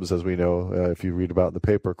problems, as we know. If you read about in the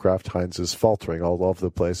paper, Kraft Heinz is faltering all over the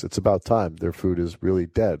place. It's about time. Their food is really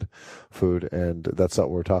dead food. And that's not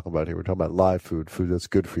what we're talking about here. We're talking about live food that's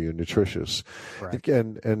good for you, nutritious. Right.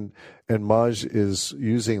 And Maj is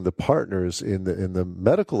using the partners in the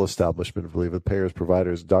medical establishment, I believe, the payers,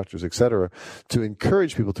 providers, doctors, et cetera, to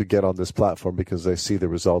encourage people to get on this platform because they see the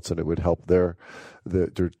results and it would help their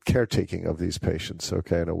caretaking of these patients,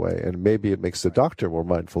 okay, in a way. And maybe it makes the doctor more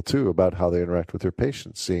mindful, too, about how they interact with their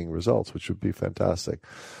patients, seeing results, which would be fantastic.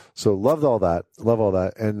 So love all that.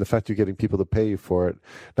 And the fact you're getting people to pay you for it,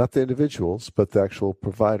 not the individuals, but the actual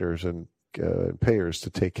providers and payers to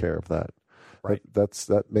take care of that. Right.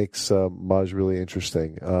 That makes Maj really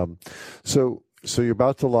interesting. So you're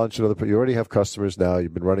about to launch another. You already have customers now.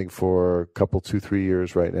 You've been running for a couple, 2-3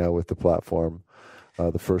 years right now with the platform.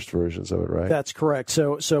 The first versions of it, right? That's correct.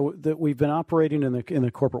 So we've been operating in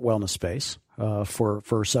the corporate wellness space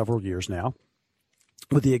for several years now.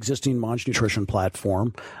 With the existing Mange Nutrition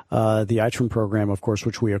platform, the iTrim program, of course,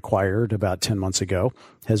 which we acquired about 10 months ago,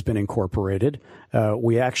 has been incorporated.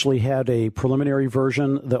 We actually had a preliminary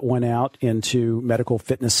version that went out into medical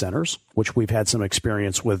fitness centers, which we've had some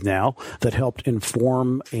experience with now, that helped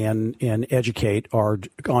inform and educate our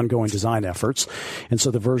ongoing design efforts. And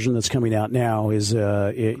so the version that's coming out now is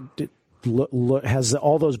has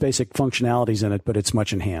all those basic functionalities in it, but it's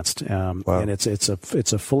much enhanced. Wow. And it's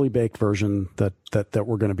a fully baked version that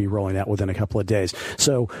we're going to be rolling out within a couple of days.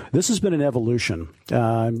 So this has been an evolution.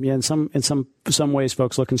 In some ways,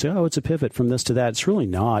 folks look and say, "Oh, it's a pivot from this to that." It's really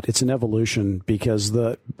not. It's an evolution because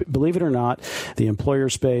believe it or not, the employer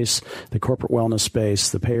space, the corporate wellness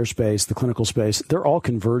space, the payer space, the clinical space, they're all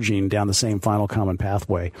converging down the same final common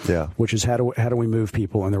pathway. Yeah. Which is how do we move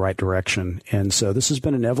people in the right direction? And so this has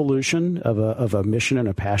been an evolution of a mission and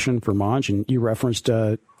a passion for Mange. And you referenced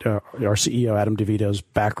our CEO Adam DeVito's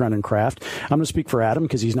background in Kraft. I'm going to speak for Adam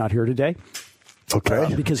because he's not here today.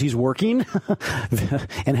 Okay. Because he's working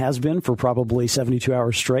and has been for probably 72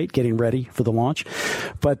 hours straight getting ready for the launch.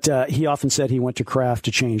 But he often said he went to Kraft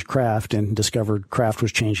to change Kraft and discovered Kraft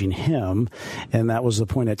was changing him. And that was the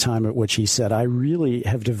point at time at which he said, I really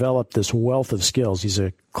have developed this wealth of skills. He's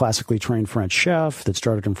a classically trained French chef that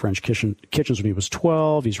started in French kitchens when he was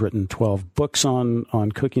 12. He's written 12 books on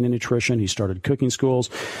cooking and nutrition. He started cooking schools.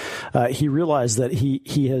 He realized that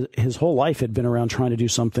his whole life had been around trying to do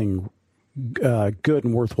something good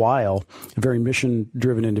and worthwhile, a very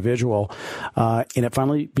mission-driven individual, and it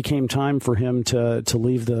finally became time for him to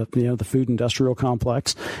leave the food industrial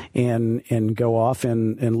complex and go off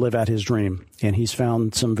and live out his dream. And he's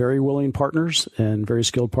found some very willing partners and very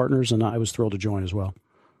skilled partners, and I was thrilled to join as well.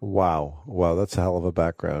 Wow, that's a hell of a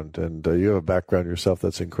background, and you have a background yourself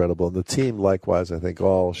that's incredible. And the team, likewise, I think,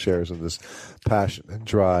 all shares in this passion and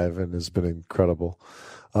drive, and has been incredible.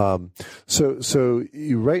 So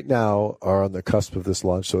you right now are on the cusp of this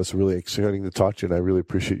launch, so it's really exciting to talk to you, and I really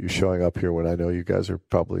appreciate you showing up here when I know you guys are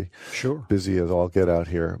probably busy as all get out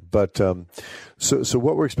here. But so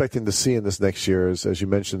what we're expecting to see in this next year is, as you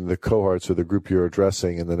mentioned, the cohorts or the group you're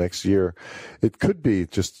addressing in the next year, it could be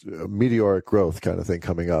just a meteoric growth kind of thing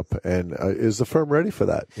coming up. And is the firm ready for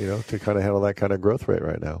that, to kind of handle that kind of growth rate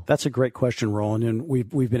right now? That's a great question, Roland, and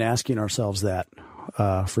we've been asking ourselves that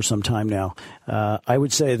for some time now. I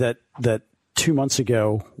would say that 2 months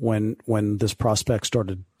ago, when this prospect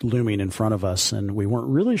started looming in front of us, and we weren't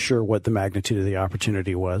really sure what the magnitude of the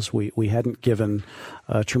opportunity was, we hadn't given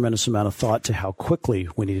a tremendous amount of thought to how quickly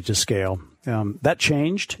we needed to scale. That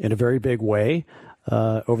changed in a very big way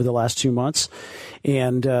over the last 2 months,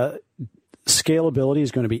 and scalability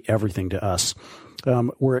is going to be everything to us.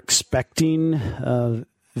 We're expecting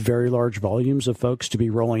very large volumes of folks to be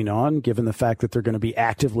rolling on, given the fact that they're going to be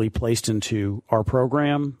actively placed into our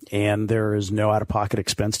program and there is no out-of-pocket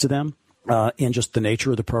expense to them. And just the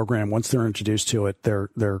nature of the program, once they're introduced to it, they're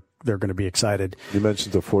going to be excited. You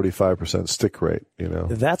mentioned the 45% stick rate,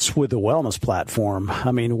 That's with the wellness platform.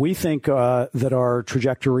 I mean, we think that our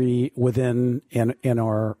trajectory within and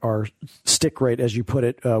our stick rate, as you put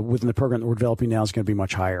it, within the program that we're developing now is going to be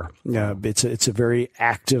much higher. It's a very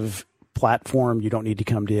active platform. You don't need to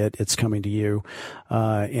come to it. It's coming to you.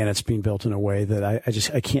 And it's being built in a way that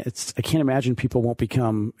I can't imagine people won't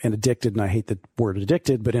become addicted. And I hate the word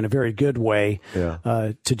addicted, but in a very good way,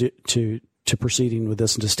 to proceeding with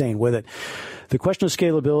this and to staying with it. The question of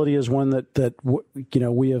scalability is one that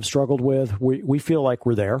we have struggled with. We feel like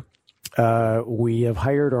we're there. We have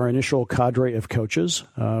hired our initial cadre of coaches.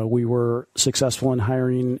 We were successful in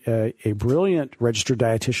hiring a brilliant registered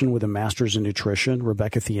dietitian with a master's in nutrition,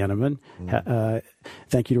 Rebecca Thieneman.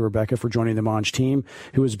 Thank you to Rebecca for joining the Monge team,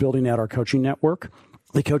 who is building out our coaching network.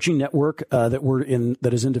 The coaching network that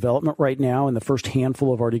is in development right now, and the first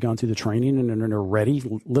handful have already gone through the training and are ready,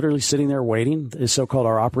 literally sitting there waiting. Is so-called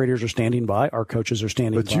our operators are standing by, our coaches are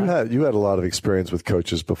standing by. But you had a lot of experience with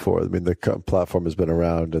coaches before. I mean, the platform has been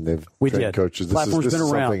around, and they've trained coaches. This is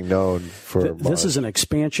something known for. This is an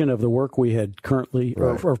expansion of the work we had currently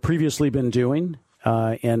or previously been doing.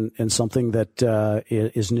 And something that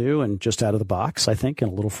is new and just out of the box, I think,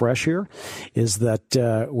 and a little fresh here, is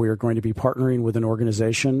that we are going to be partnering with an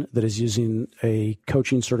organization that is using a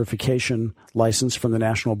coaching certification license from the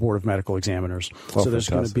National Board of Medical Examiners. So there's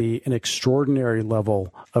going to be an extraordinary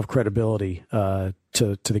level of credibility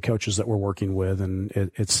to the coaches that we're working with, and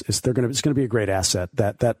it's going to be a great asset.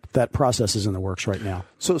 That process is in the works right now.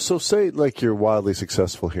 So say like you're wildly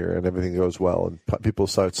successful here and everything goes well and people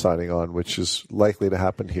start signing on, which is likely to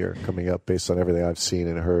happen here coming up based on everything I've seen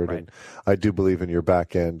and heard. Right. And I do believe in your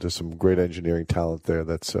back end. There's some great engineering talent there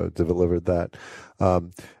that's delivered that,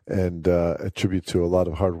 and a tribute to a lot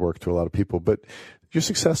of hard work to a lot of people. But you're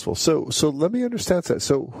successful. So let me understand that.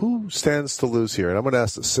 So who stands to lose here? And I'm going to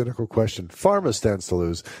ask the cynical question. Pharma stands to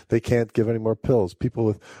lose. They can't give any more pills. People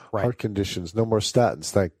with heart conditions, no more statins.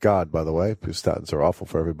 Thank God, by the way, because statins are awful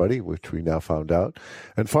for everybody, which we now found out.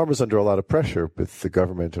 And pharma's under a lot of pressure with the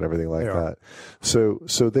government and everything like that. So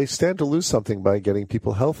they stand to lose something by getting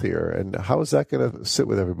people healthier. And how is that going to sit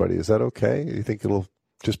with everybody? Is that okay? You think it'll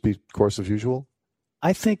just be course as usual?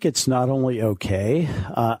 I think it's not only okay,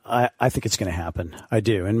 I think it's going to happen. I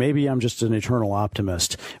do. And maybe I'm just an eternal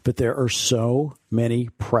optimist, but there are so many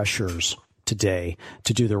pressures today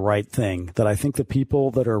to do the right thing that I think the people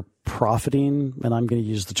that are profiting, and I'm going to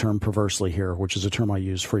use the term perversely here, which is a term I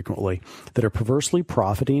use frequently, that are perversely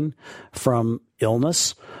profiting from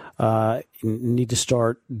illness, need to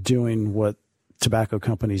start doing what tobacco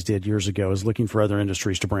companies did years ago, is looking for other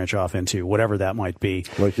industries to branch off into, whatever that might be.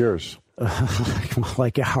 Like yours.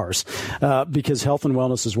 Like ours, because health and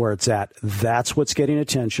wellness is where it's at. That's what's getting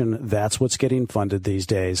attention. That's what's getting funded these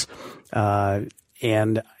days.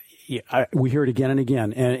 And we hear it again and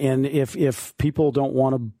again. And if people don't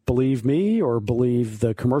want to believe me or believe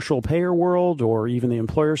the commercial payer world or even the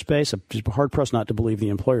employer space, I'm hard pressed not to believe the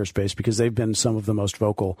employer space because they've been some of the most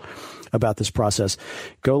vocal about this process.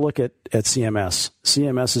 Go look at CMS.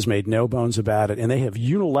 CMS has made no bones about it, and they have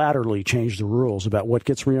unilaterally changed the rules about what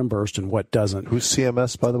gets reimbursed and what doesn't. Who's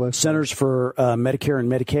CMS, by the way? Centers for Medicare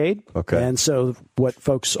and Medicaid. Okay. And so what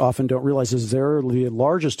folks often don't realize is they're the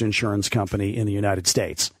largest insurance company in the United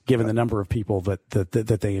States, given the number of people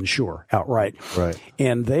that they insure outright. Right.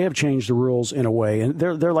 And they have changed the rules in a way, and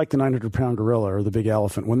they're like the 900-pound gorilla or the big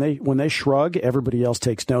elephant. When they shrug, everybody else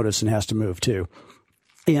takes notice and has to move too.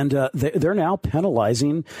 And they're now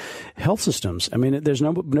penalizing health systems. I mean, there's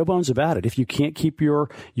no bones about it. If you can't keep your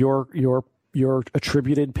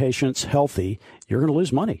attributed patients healthy, you're going to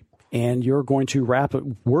lose money. and you're going to wrap it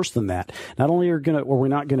worse than that. Not only are we're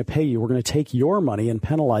not going to pay you, we're going to take your money and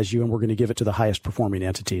penalize you, and we're going to give it to the highest performing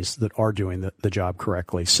entities that are doing the job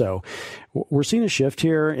correctly. So we're seeing a shift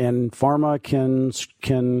here, and pharma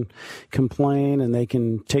can complain, and they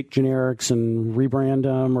can take generics and rebrand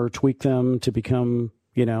them or tweak them to become,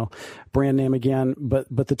 brand name again, but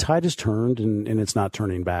the tide has turned and it's not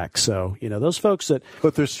turning back. So, those folks that...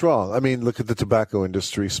 But they're strong. I mean, look at the tobacco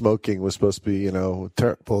industry. Smoking was supposed to be,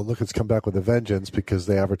 terrible. Look, it's come back with a vengeance because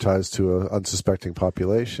they advertised to an unsuspecting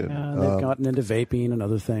population. They've gotten into vaping and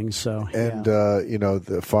other things. So,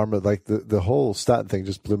 the pharma, like the whole statin thing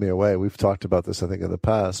just blew me away. We've talked about this, I think, in the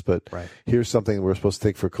past, but here's something we're supposed to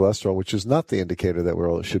take for cholesterol, which is not the indicator that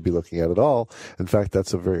we should be looking at all. In fact,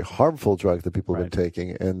 that's a very harmful drug that people have been taking,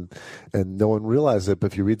 and no one realizes it,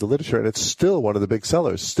 but if you read the literature, and it's still one of the big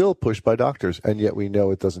sellers, still pushed by doctors, and yet we know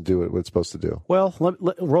it doesn't do what it's supposed to do. Well,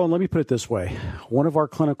 Roland, let me put it this way. One of our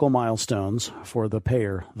clinical milestones for the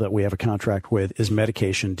payer that we have a contract with is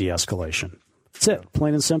medication de-escalation. That's it,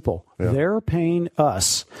 plain and simple. Yeah. They're paying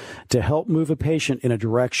us to help move a patient in a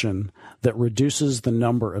direction that reduces the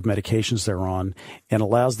number of medications they're on and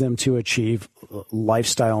allows them to achieve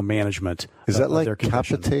lifestyle management. Is that like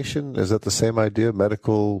capitation? Is that the same idea,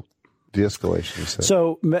 medical de-escalation, you said?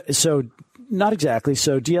 So not exactly.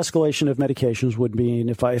 So de-escalation of medications would mean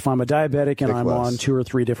if I'm a diabetic and I'm on 2 or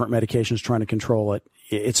 3 different medications trying to control it,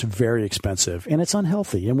 it's very expensive and it's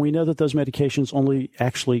unhealthy. And we know that those medications only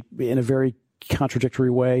actually, in a very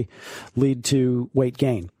contradictory way, lead to weight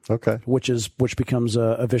gain. Okay. Which becomes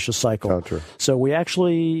a vicious cycle. Counter. So we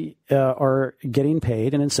actually are getting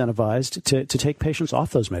paid and incentivized to take patients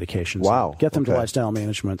off those medications. Wow. Get them to lifestyle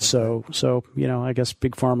management. So I guess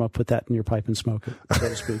Big Pharma put that in your pipe and smoke it, so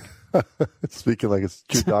to speak. Speaking like it's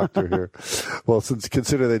true doctor here. Well, since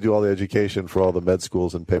consider they do all the education for all the med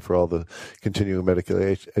schools and pay for all the continuing medical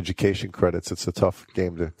education credits, it's a tough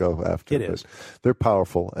game to go after. It is. They're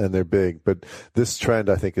powerful and they're big, but this trend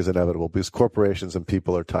I think is inevitable because corporations and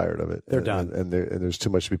people are tired of it. They're done, and there's too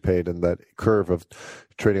much to be paid, and that curve of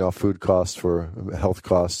trading off food costs for health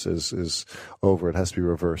costs is over. It has to be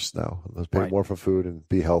reversed now. Let's pay more for food and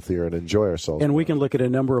be healthier and enjoy ourselves. And we can look at a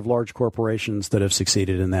number of large corporations that have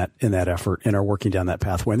succeeded in that effort and are working down that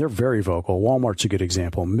pathway. And they're very vocal. Walmart's a good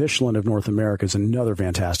example. Michelin of North America is another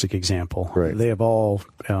fantastic example. Right. They have all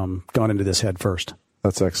gone into this head first.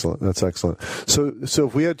 That's excellent. That's excellent. So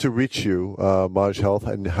if we had to reach you, Maj Health,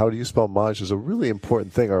 and how do you spell Maj is a really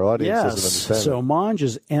important thing. Our audience doesn't understand. So Maj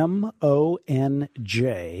is M-O-N-J.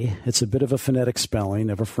 It's a bit of a phonetic spelling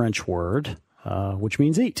of a French word, which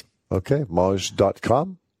means eat. Okay.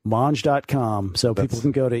 Maj.com? Mange.com. So people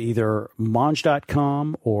can go to either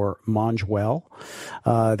Mange.com or Mangewell.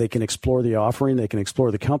 They can explore the offering. They can explore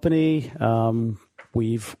the company.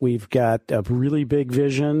 We've got a really big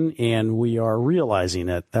vision, and we are realizing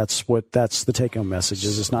it. That's the take-home message.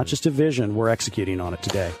 It's not just a vision; we're executing on it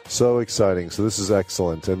today. So exciting! So this is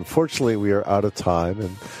excellent. And fortunately, we are out of time.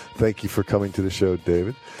 And thank you for coming to the show,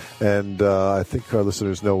 David. And I think our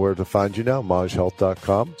listeners know where to find you now: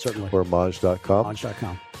 MajHealth.com, certainly, or Maj.com.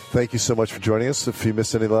 Maj.com. Thank you so much for joining us. If you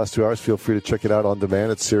missed any of the last 2 hours, feel free to check it out on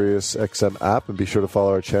demand at SiriusXM app, and be sure to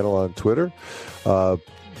follow our channel on Twitter.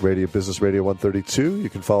 Business Radio 132. You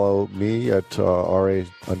can follow me at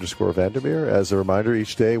RA_Vandermeer. As a reminder,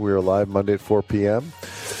 each day we are live Monday at 4 p.m.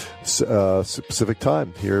 Pacific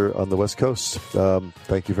time here on the West Coast.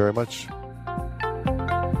 Thank you very much.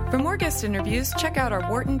 For more guest interviews, check out our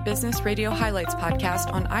Wharton Business Radio Highlights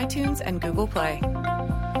podcast on iTunes and Google Play.